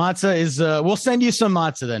matzah is. We'll send you some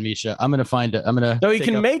matzah then, Misha. I'm gonna find it. No, he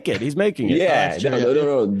can make it. He's making it. Yeah,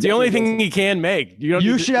 no. It's the only thing he can make.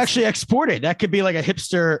 You should actually export it. That could be like a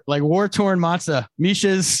hipster, like war-torn matzah.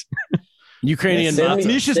 Misha's Ukrainian matzah.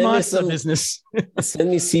 Misha's matzah business. Send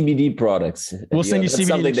me CBD products. We'll send you CBD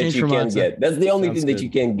something that you can matzah. get. That's the only thing that you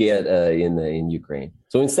can get in Ukraine.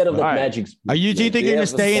 So instead of the magic spoon, do you think you're going to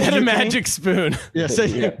stay in a magic spoon? Yeah.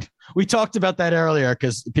 We talked about that earlier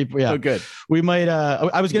because people. Yeah. Oh, good. We might.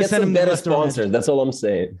 I was going to send them better sponsors. That's all I'm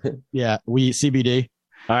saying. Yeah. CBD.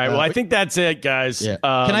 All right. Well, I think that's it, guys. Yeah.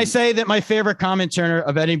 Can I say that my favorite comment, Turner,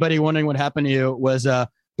 of anybody wondering what happened to you was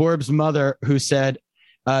Borb's mother, who said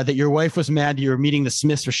that your wife was mad you were meeting the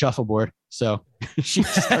Smiths for shuffleboard. So she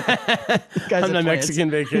on the Mexican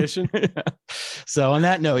vacation. So on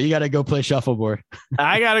that note, you got to go play shuffleboard.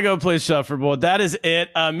 I got to go play shuffleboard. That is it.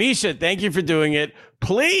 Misha, thank you for doing it.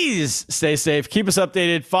 Please stay safe. Keep us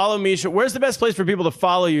updated. Follow Misha. Where's the best place for people to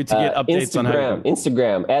follow you to get updates on how you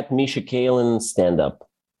Instagram at Misha Kalin stand up.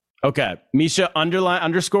 Okay. Misha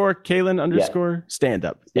underscore Kalin underscore stand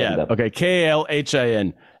up. Yeah. Okay.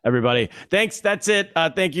 KALHIN. Everybody. Thanks. That's it.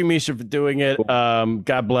 Thank you, Misha, for doing it.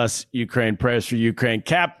 God bless Ukraine. Prayers for Ukraine.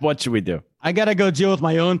 Cap, what should we do? I got to go deal with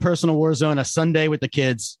my own personal war zone a Sunday with the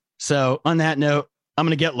kids. So on that note, I'm going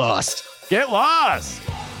to get lost. Get lost.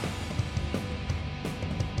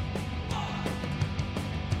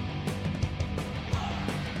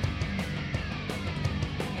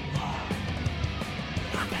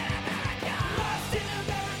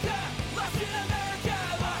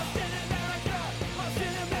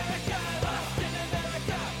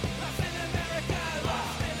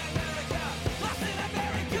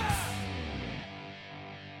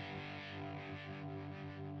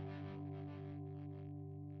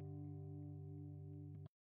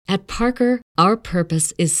 At Parker, our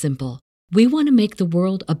purpose is simple. We want to make the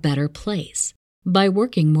world a better place by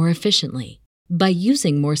working more efficiently, by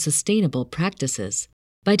using more sustainable practices,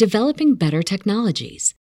 by developing better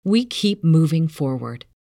technologies. We keep moving forward.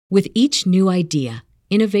 With each new idea,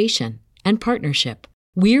 innovation, and partnership,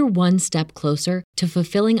 we're one step closer to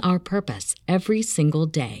fulfilling our purpose every single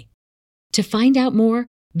day. To find out more,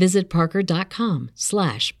 visit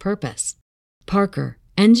parker.com/purpose. Parker,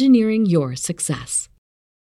 engineering your success.